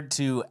scared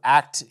to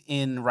act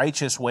in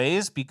righteous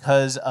ways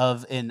because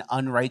of an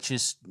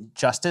unrighteous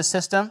justice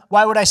system.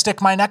 Why would I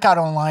stick my neck out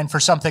on line for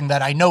something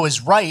that I know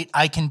is right?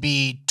 I can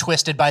be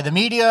twisted by the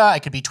media, I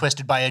could be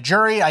twisted by a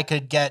jury, I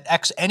could get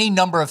any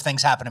number of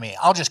things happen to me.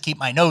 I'll just keep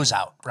my nose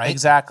out, right?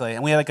 Exactly.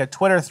 And we have like a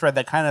Twitter thread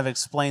that kind of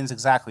explains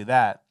exactly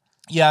that.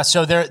 Yeah,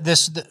 so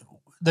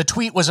the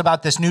tweet was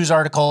about this news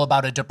article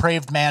about a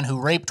depraved man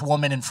who raped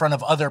woman in front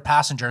of other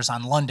passengers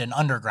on London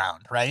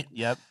Underground, right?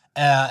 Yep.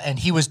 And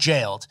he was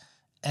jailed.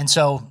 And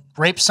so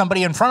raped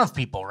somebody in front of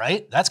people,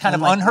 right? That's kind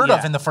of unheard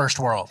of in the first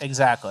world.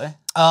 Exactly.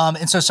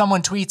 And so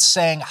someone tweets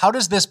saying, how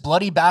does this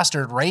bloody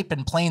bastard rape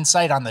in plain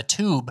sight on the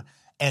tube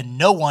and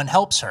no one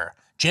helps her?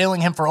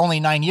 Jailing him for only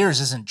 9 years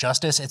isn't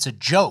justice. It's a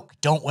joke.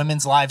 Don't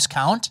women's lives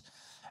count?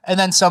 And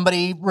then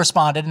somebody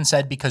responded and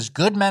said, because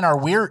good men are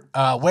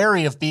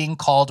wary of being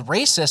called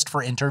racist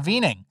for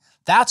intervening.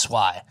 That's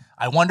why.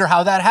 I wonder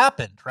how that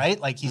happened, right?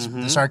 Like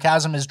the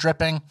sarcasm is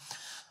dripping.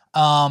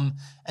 And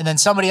then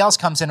somebody else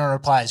comes in and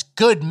replies,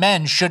 good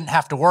men shouldn't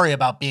have to worry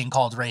about being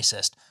called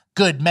racist.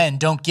 Good men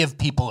don't give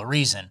people a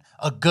reason.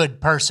 A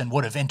good person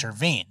would have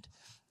intervened.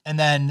 And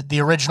then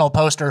the original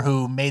poster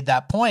who made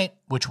that point,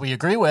 which we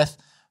agree with,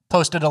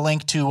 posted a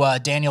link to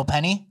Daniel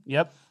Penny.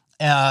 Yep.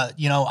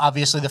 You know,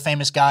 obviously the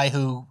famous guy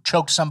who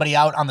choked somebody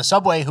out on the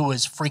subway who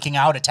was freaking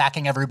out,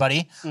 attacking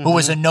everybody, who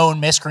was a known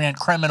miscreant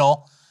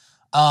criminal.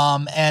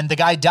 And the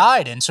guy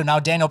died. And so now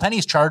Daniel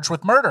Penny's charged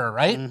with murder,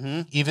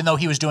 right? Even though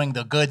he was doing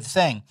the good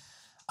thing.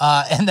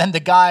 And then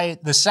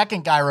the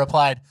second guy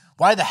replied,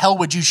 why the hell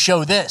would you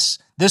show this?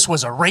 This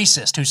was a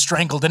racist who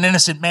strangled an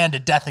innocent man to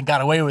death and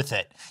got away with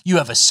it. You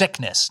have a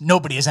sickness.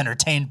 Nobody is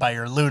entertained by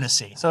your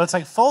lunacy. So it's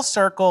like full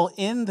circle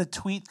in the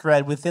tweet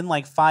thread within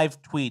like 5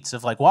 tweets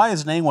of like, why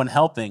isn't anyone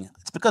helping?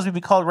 It's because we'd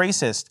be called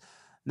racist.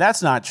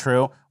 That's not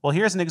true. Well,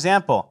 here's an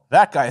example.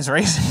 That guy's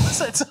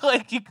racist. It's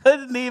like you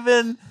couldn't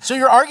even. So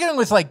you're arguing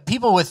with like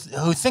people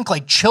who think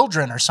like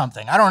children or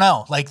something. I don't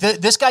know. Like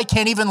this guy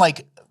can't even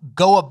like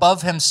go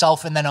above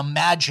himself and then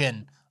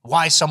imagine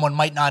why someone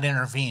might not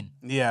intervene.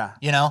 Yeah.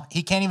 You know,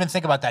 he can't even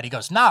think about that. He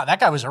goes, nah, that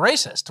guy was a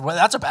racist. Well,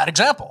 that's a bad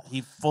example.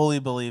 He fully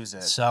believes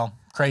it. So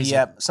crazy.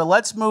 Yep. So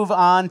let's move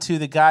on to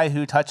the guy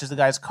who touches the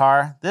guy's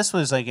car. This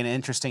was like an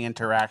interesting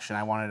interaction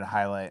I wanted to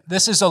highlight.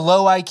 This is a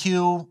low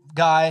IQ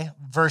guy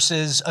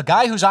versus a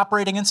guy who's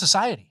operating in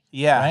society.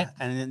 Yeah. Right?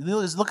 And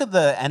look at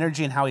the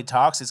energy and how he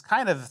talks. It's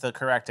kind of the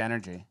correct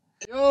energy.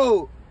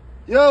 Yo,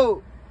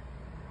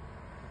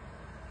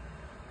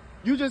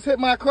 you just hit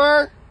my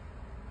car?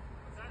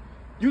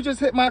 You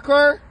just hit my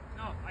car?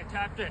 No, I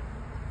tapped it.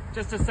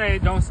 Just to say,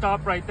 don't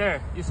stop right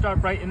there. You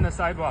stop right in the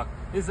sidewalk.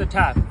 This is a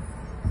tap.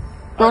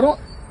 Bro,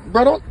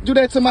 don't do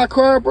that to my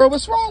car, bro.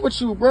 What's wrong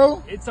with you,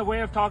 bro? It's a way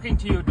of talking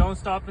to you. Don't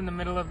stop in the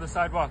middle of the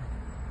sidewalk.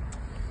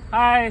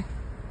 Hi.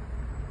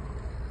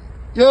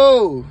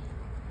 Yo,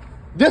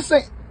 this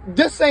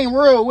ain't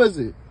real, is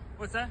it?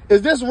 What's that?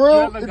 Is this real? You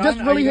have a Is gun? this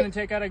really? Are you gonna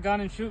take out a gun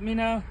and shoot me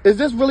now? Is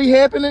this really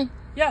happening?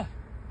 Yeah,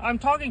 I'm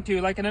talking to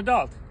you like an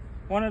adult.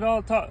 One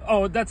adult talk.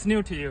 Oh, that's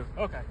new to you.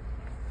 Okay.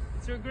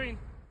 It's your green.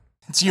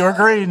 It's your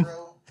green.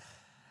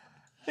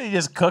 He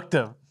just cooked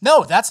him.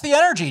 No, that's the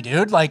energy,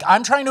 dude. Like,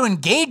 I'm trying to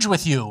engage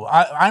with you.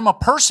 I'm a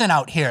person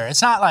out here.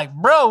 It's not like,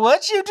 bro,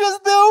 what'd you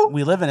just do?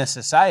 We live in a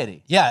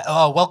society. Yeah,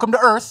 welcome to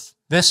Earth.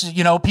 This,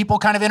 you know, people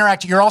kind of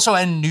interact. You're also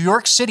in New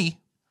York City.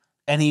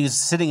 And he's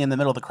sitting in the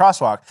middle of the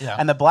crosswalk. Yeah.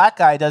 And the black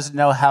guy doesn't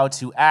know how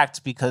to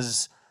act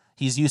because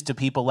he's used to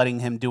people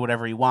letting him do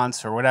whatever he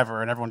wants or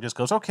whatever. And everyone just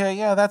goes, okay,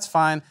 yeah, that's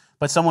fine.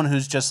 But someone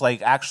who's just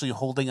like actually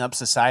holding up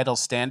societal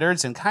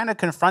standards and kind of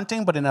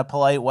confronting, but in a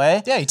polite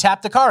way. Yeah, he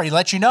tapped the car. He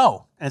let you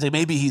know. And it's like,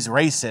 maybe he's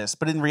racist.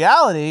 But in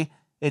reality,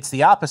 it's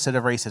the opposite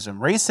of racism.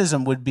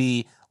 Racism would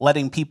be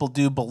letting people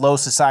do below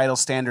societal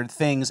standard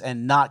things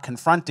and not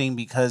confronting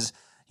because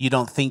you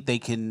don't think they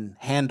can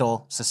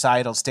handle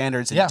societal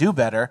standards and do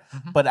better.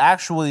 But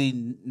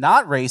actually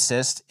not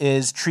racist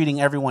is treating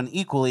everyone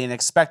equally and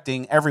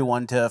expecting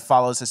everyone to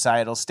follow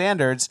societal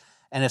standards.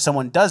 And if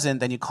someone doesn't,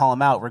 then you call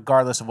them out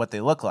regardless of what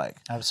they look like.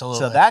 Absolutely.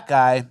 So that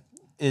guy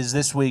is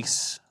this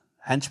week's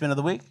henchman of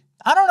the week.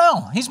 I don't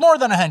know. He's more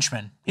than a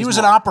henchman. He was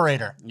an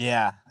operator.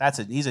 Yeah, that's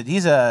it. He's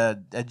a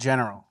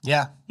general.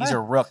 Yeah. He's a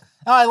rook.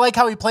 Oh, I like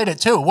how he played it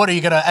too. What, are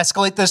you going to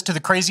escalate this to the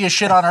craziest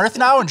shit on Earth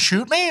now and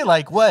shoot me?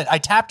 Like what? I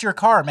tapped your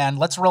car, man.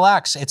 Let's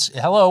relax. It's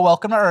hello,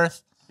 welcome to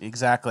Earth.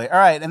 Exactly. All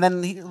right. And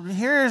then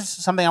here's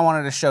something I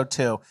wanted to show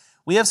too.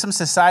 We have some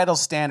societal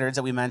standards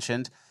that we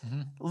mentioned.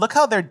 Look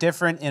how they're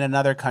different in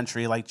another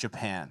country like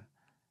Japan.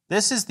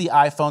 This is the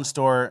iPhone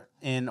store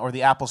or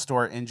the Apple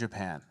store in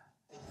Japan.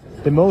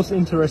 The most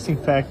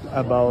interesting fact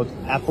about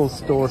Apple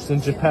stores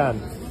in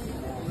Japan,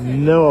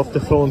 none of the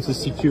phones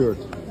is secured.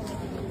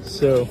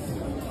 So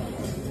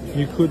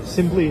you could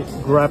simply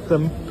grab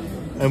them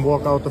and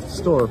walk out of the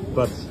store,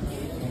 but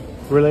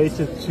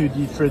related to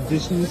the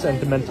traditions and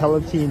the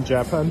mentality in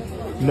Japan,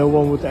 no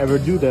one would ever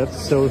do that,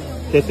 so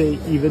that they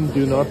even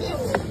do not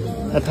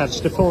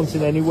attach the phones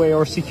in any way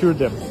or secure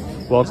them.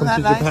 Welcome to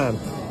Japan.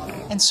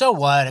 And so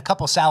what? A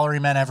couple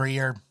salarymen every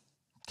year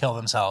kill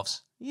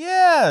themselves.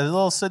 Yeah, a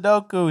little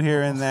Sudoku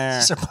here and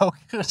there.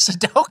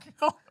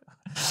 Sudoku?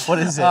 What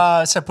is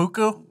it?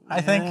 Seppuku,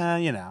 I think.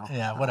 You know.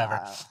 Yeah, whatever.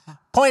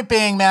 Point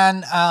being,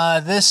 man,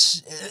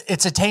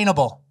 it's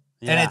attainable.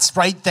 And it's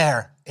right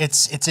there.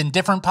 It's in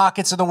different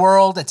pockets of the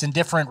world. It's in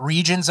different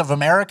regions of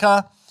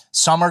America.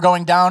 Some are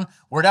going down.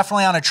 We're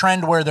definitely on a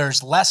trend where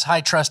there's less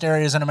high trust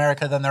areas in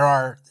America than there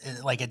are.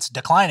 Like, it's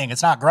declining.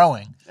 It's not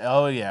growing.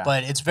 Oh, yeah.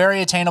 But it's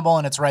very attainable,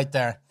 and it's right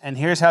there. And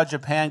here's how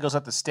Japan goes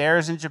up the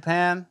stairs in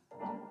Japan.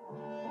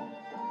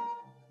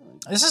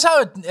 This is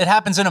how it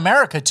happens in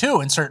America, too,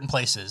 in certain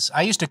places.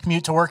 I used to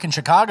commute to work in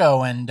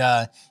Chicago, and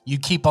you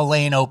keep a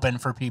lane open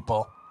for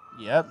people.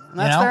 Yep. And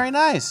that's very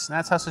nice.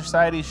 That's how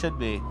society should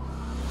be.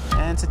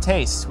 And it's a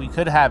taste. We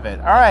could have it.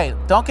 All right.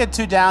 Don't get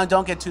too down.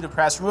 Don't get too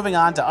depressed. We're moving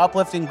on to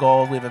Uplifting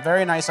Gold. We have a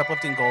very nice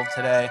Uplifting Gold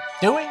today.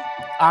 Do we?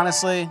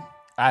 Honestly,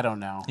 I don't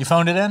know. You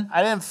phoned it in?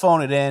 I didn't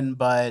phone it in,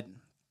 but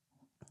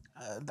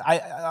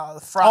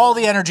All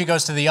the energy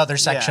goes to the other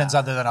sections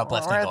other than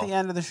Uplifting We're Gold. at the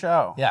end of the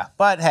show. Yeah.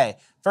 But hey,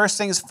 first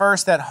things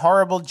first, that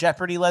horrible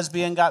Jeopardy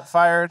lesbian got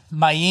fired.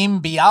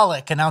 Mayim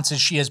Bialik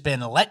announces she has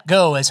been let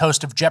go as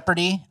host of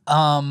Jeopardy.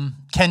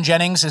 Ken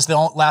Jennings is the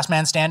last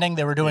man standing.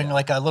 They were doing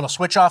like a little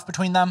switch off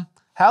between them.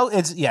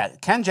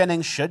 Ken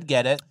Jennings should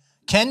get it.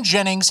 Ken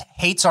Jennings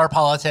hates our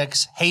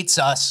politics, hates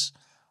us.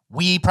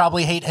 We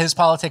probably hate his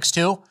politics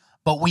too,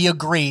 but we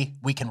agree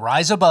we can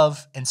rise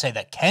above and say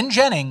that Ken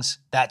Jennings,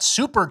 that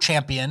super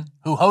champion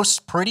who hosts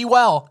pretty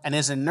well and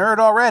is a nerd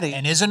already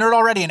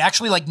and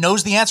actually like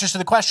knows the answers to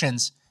the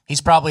questions,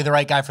 he's probably the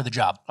right guy for the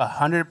job.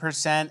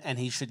 100%, and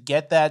he should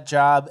get that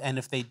job. And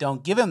if they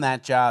don't give him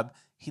that job,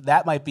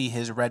 that might be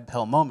his red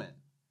pill moment,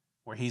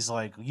 where he's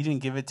like, "You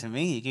didn't give it to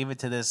me. You gave it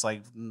to this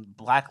like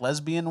black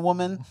lesbian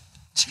woman."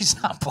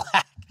 She's not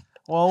black.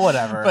 Well,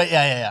 whatever. But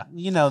yeah.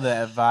 You know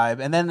the vibe.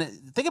 And then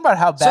think about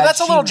how bad. So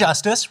that's a little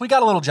justice. We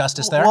got a little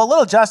justice there. Well, a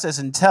little justice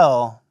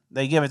until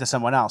they give it to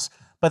someone else.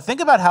 But think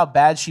about how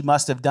bad she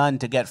must have done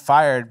to get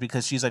fired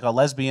because she's like a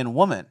lesbian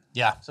woman.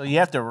 Yeah. So you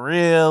have to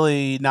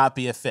really not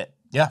be a fit.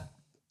 Yeah.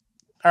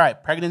 All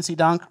right, pregnancy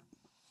dunk.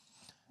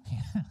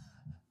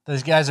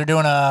 Those guys are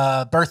doing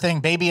a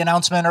birthing baby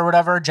announcement or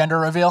whatever, gender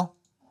reveal.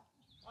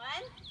 1,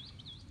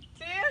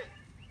 2,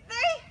 3.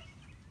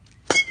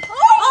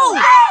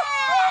 Oh!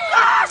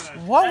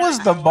 What was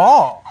the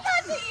ball?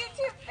 That's a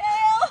YouTube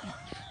fail.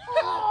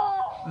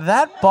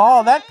 That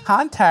ball, that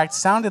contact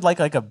sounded like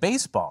a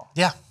baseball.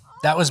 Yeah.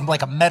 That was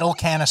like a metal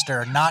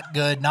canister. Not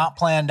good, not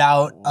planned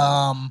out.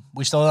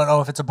 We still don't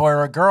know if it's a boy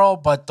or a girl,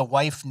 but the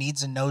wife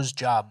needs a nose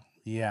job.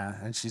 Yeah,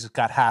 and she's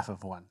got half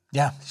of one.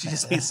 Yeah. She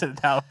just needs to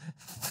now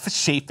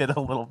shape it a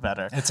little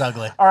better. It's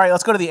ugly. All right,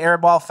 let's go to the air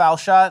ball foul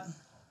shot.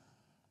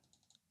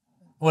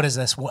 What is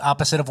this?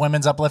 Opposite of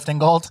women's uplifting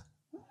gold?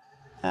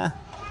 Air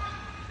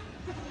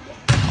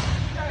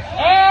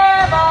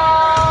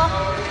ball.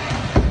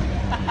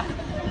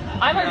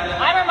 I'm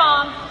her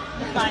mom.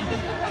 It's fine.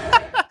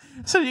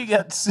 So you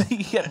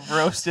get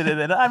roasted and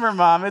then I'm her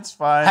mom. It's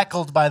fine.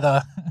 Heckled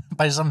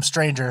by some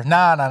stranger.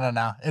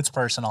 No. It's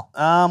personal.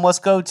 Let's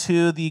go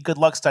to the good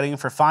luck studying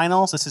for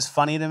finals. This is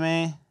funny to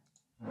me.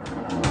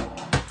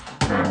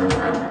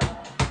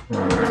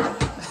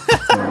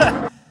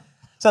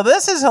 So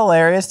this is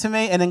hilarious to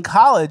me. And in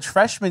college,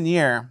 freshman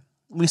year,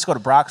 we used to go to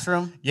Brock's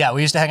room. Yeah,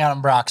 we used to hang out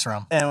in Brock's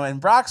room. And in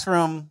Brock's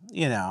room,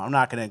 I'm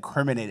not going to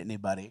incriminate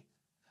anybody,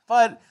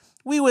 but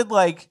we would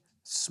like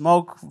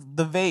smoke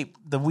the vape,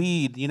 the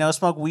weed,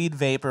 smoke weed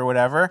vape or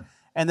whatever.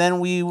 And then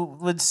we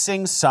would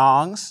sing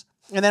songs.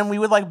 And then we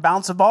would like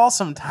bounce a ball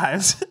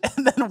sometimes.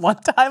 And then one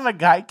time a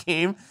guy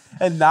came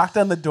and knocked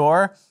on the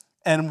door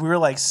and we were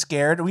like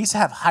scared. We used to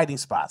have hiding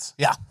spots.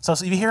 Yeah. So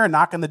if you hear a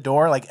knock on the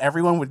door, like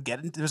everyone would get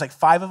into, there was like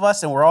 5 of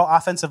us and we're all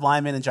offensive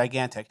linemen and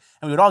gigantic.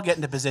 And we would all get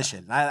into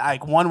position.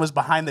 Like one was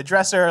behind the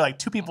dresser, like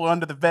 2 people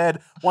under the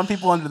bed, one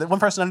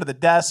person under the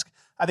desk.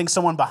 I think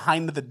someone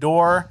behind the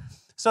door.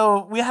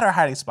 So we had our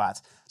hiding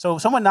spots. So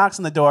someone knocks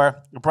on the door.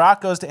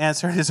 Brock goes to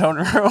answer in his own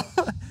room.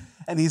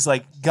 And he's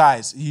like,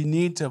 "Guys, you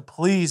need to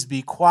please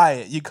be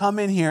quiet. You come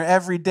in here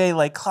every day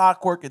like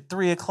clockwork at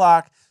 3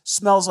 o'clock.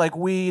 Smells like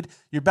weed.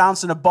 You're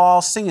bouncing a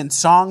ball, singing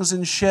songs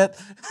and shit."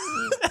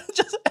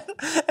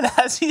 And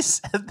as he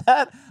said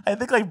that, I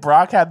think like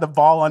Brock had the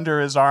ball under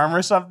his arm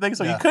or something.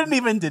 So you couldn't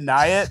even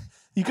deny it.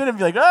 You couldn't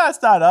be like, "Oh,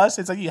 it's not us."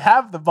 It's like you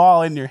have the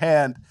ball in your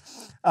hand.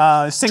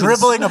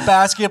 Dribbling a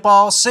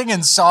basketball,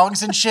 singing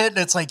songs and shit. And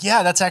it's like,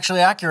 yeah, that's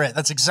actually accurate.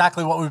 That's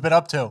exactly what we've been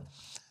up to.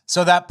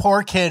 So that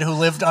poor kid who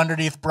lived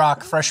underneath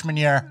Brock freshman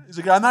year. He's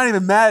like, "I'm not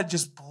even mad.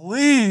 Just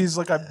please,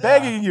 like I'm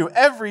begging you.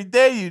 Every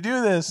day you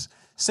do this,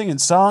 singing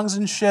songs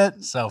and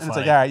shit." So and funny. It's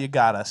like, all right, you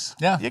got us.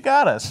 Yeah. You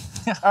got us.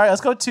 All right, let's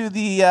go to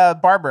the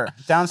barber.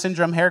 Down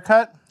syndrome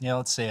haircut. Yeah,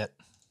 let's see it.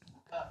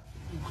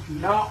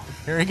 No.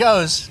 Here he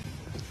goes.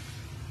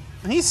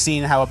 He's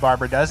seen how a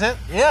barber does it.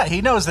 Yeah,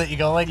 he knows that you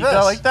go like You this.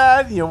 go like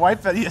that, and you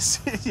wipe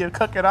it, you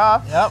cook it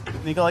off. Yep.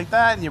 And you go like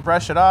that, and you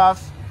brush it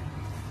off.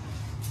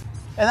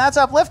 And that's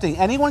uplifting.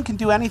 Anyone can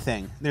do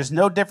anything. There's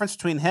no difference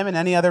between him and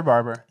any other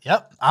barber.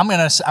 Yep.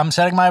 I'm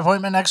setting my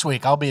appointment next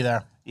week. I'll be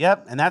there.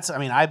 Yep. And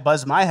I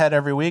buzz my head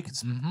every week.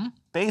 It's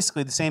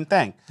basically the same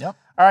thing. Yep.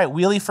 All right,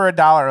 wheelie for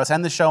 $1. Let's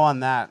end the show on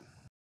that.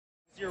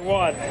 Your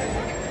what?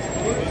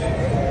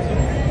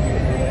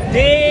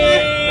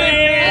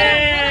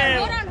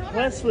 Damn!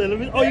 Wesley, let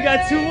me. Oh, you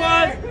got 2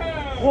 ones?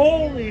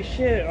 Holy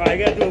shit! All right, I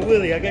gotta do a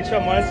wheelie. I gotta show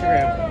on my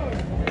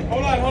Instagram.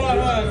 Hold on.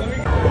 Let me.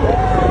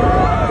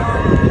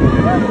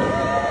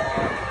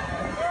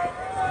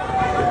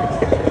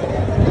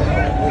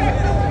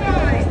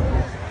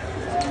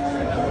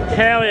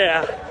 Hell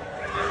yeah!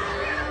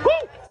 Woo!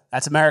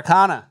 That's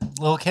Americana.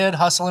 Little kid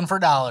hustling for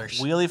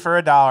dollars. Wheelie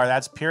for $1.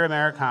 That's pure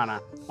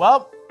Americana.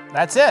 Well,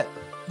 that's it.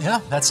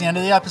 Yeah, that's the end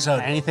of the episode.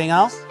 Anything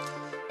else?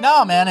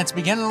 No, man, it's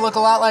beginning to look a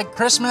lot like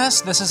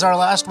Christmas. This is our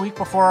last week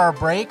before our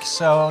break,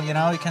 so, you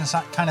can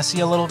kind of see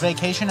a little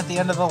vacation at the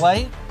end of the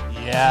light,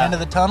 Yeah. the end of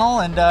the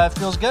tunnel, and it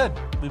feels good.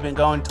 We've been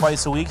going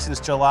twice a week since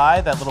July,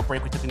 that little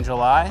break we took in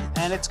July,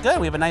 and it's good.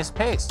 We have a nice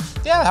pace.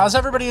 Yeah, how's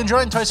everybody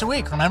enjoying twice a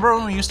week? Remember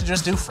when we used to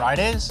just do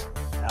Fridays?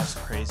 That was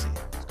crazy.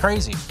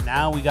 Crazy.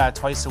 Now we got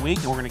twice a week,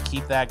 and we're going to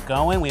keep that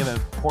going. We have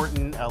an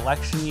important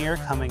election year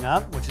coming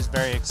up, which is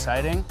very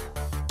exciting.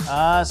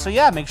 So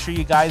yeah, make sure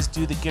you guys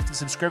do the gifted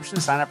subscription,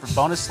 sign up for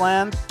Bonus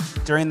Land.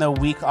 During the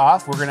week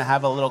off, we're going to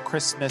have a little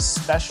Christmas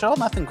special.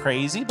 Nothing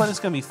crazy, but it's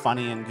going to be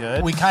funny and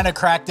good. We kind of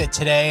cracked it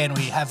today, and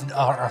we have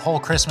our whole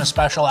Christmas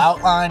special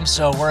outlined,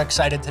 so we're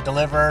excited to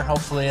deliver.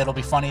 Hopefully it'll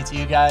be funny to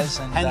you guys.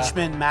 And,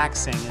 Henchman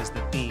maxing is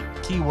the theme.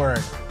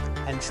 Keyword.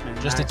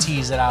 Henchman Just to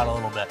tease it out a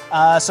little bit.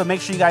 So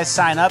make sure you guys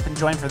sign up and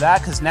join for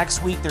that, because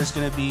next week there's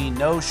going to be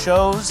no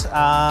shows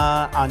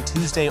on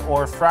Tuesday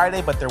or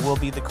Friday, but there will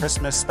be the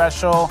Christmas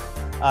special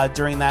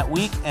during that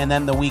week, and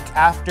then the week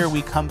after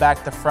we come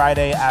back the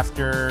Friday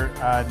after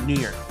New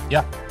Year.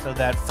 Yeah. So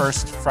that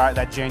first Friday,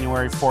 that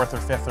January 4th or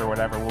 5th or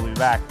whatever, we'll be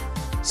back.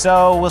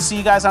 So we'll see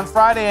you guys on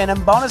Friday, and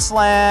in Bonus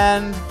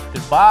Land,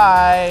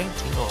 goodbye.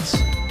 Toodles.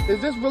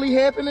 Is this really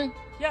happening?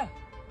 Yeah,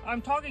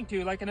 I'm talking to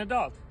you like an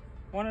adult.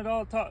 One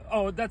adult talk.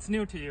 Oh, that's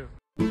new to you.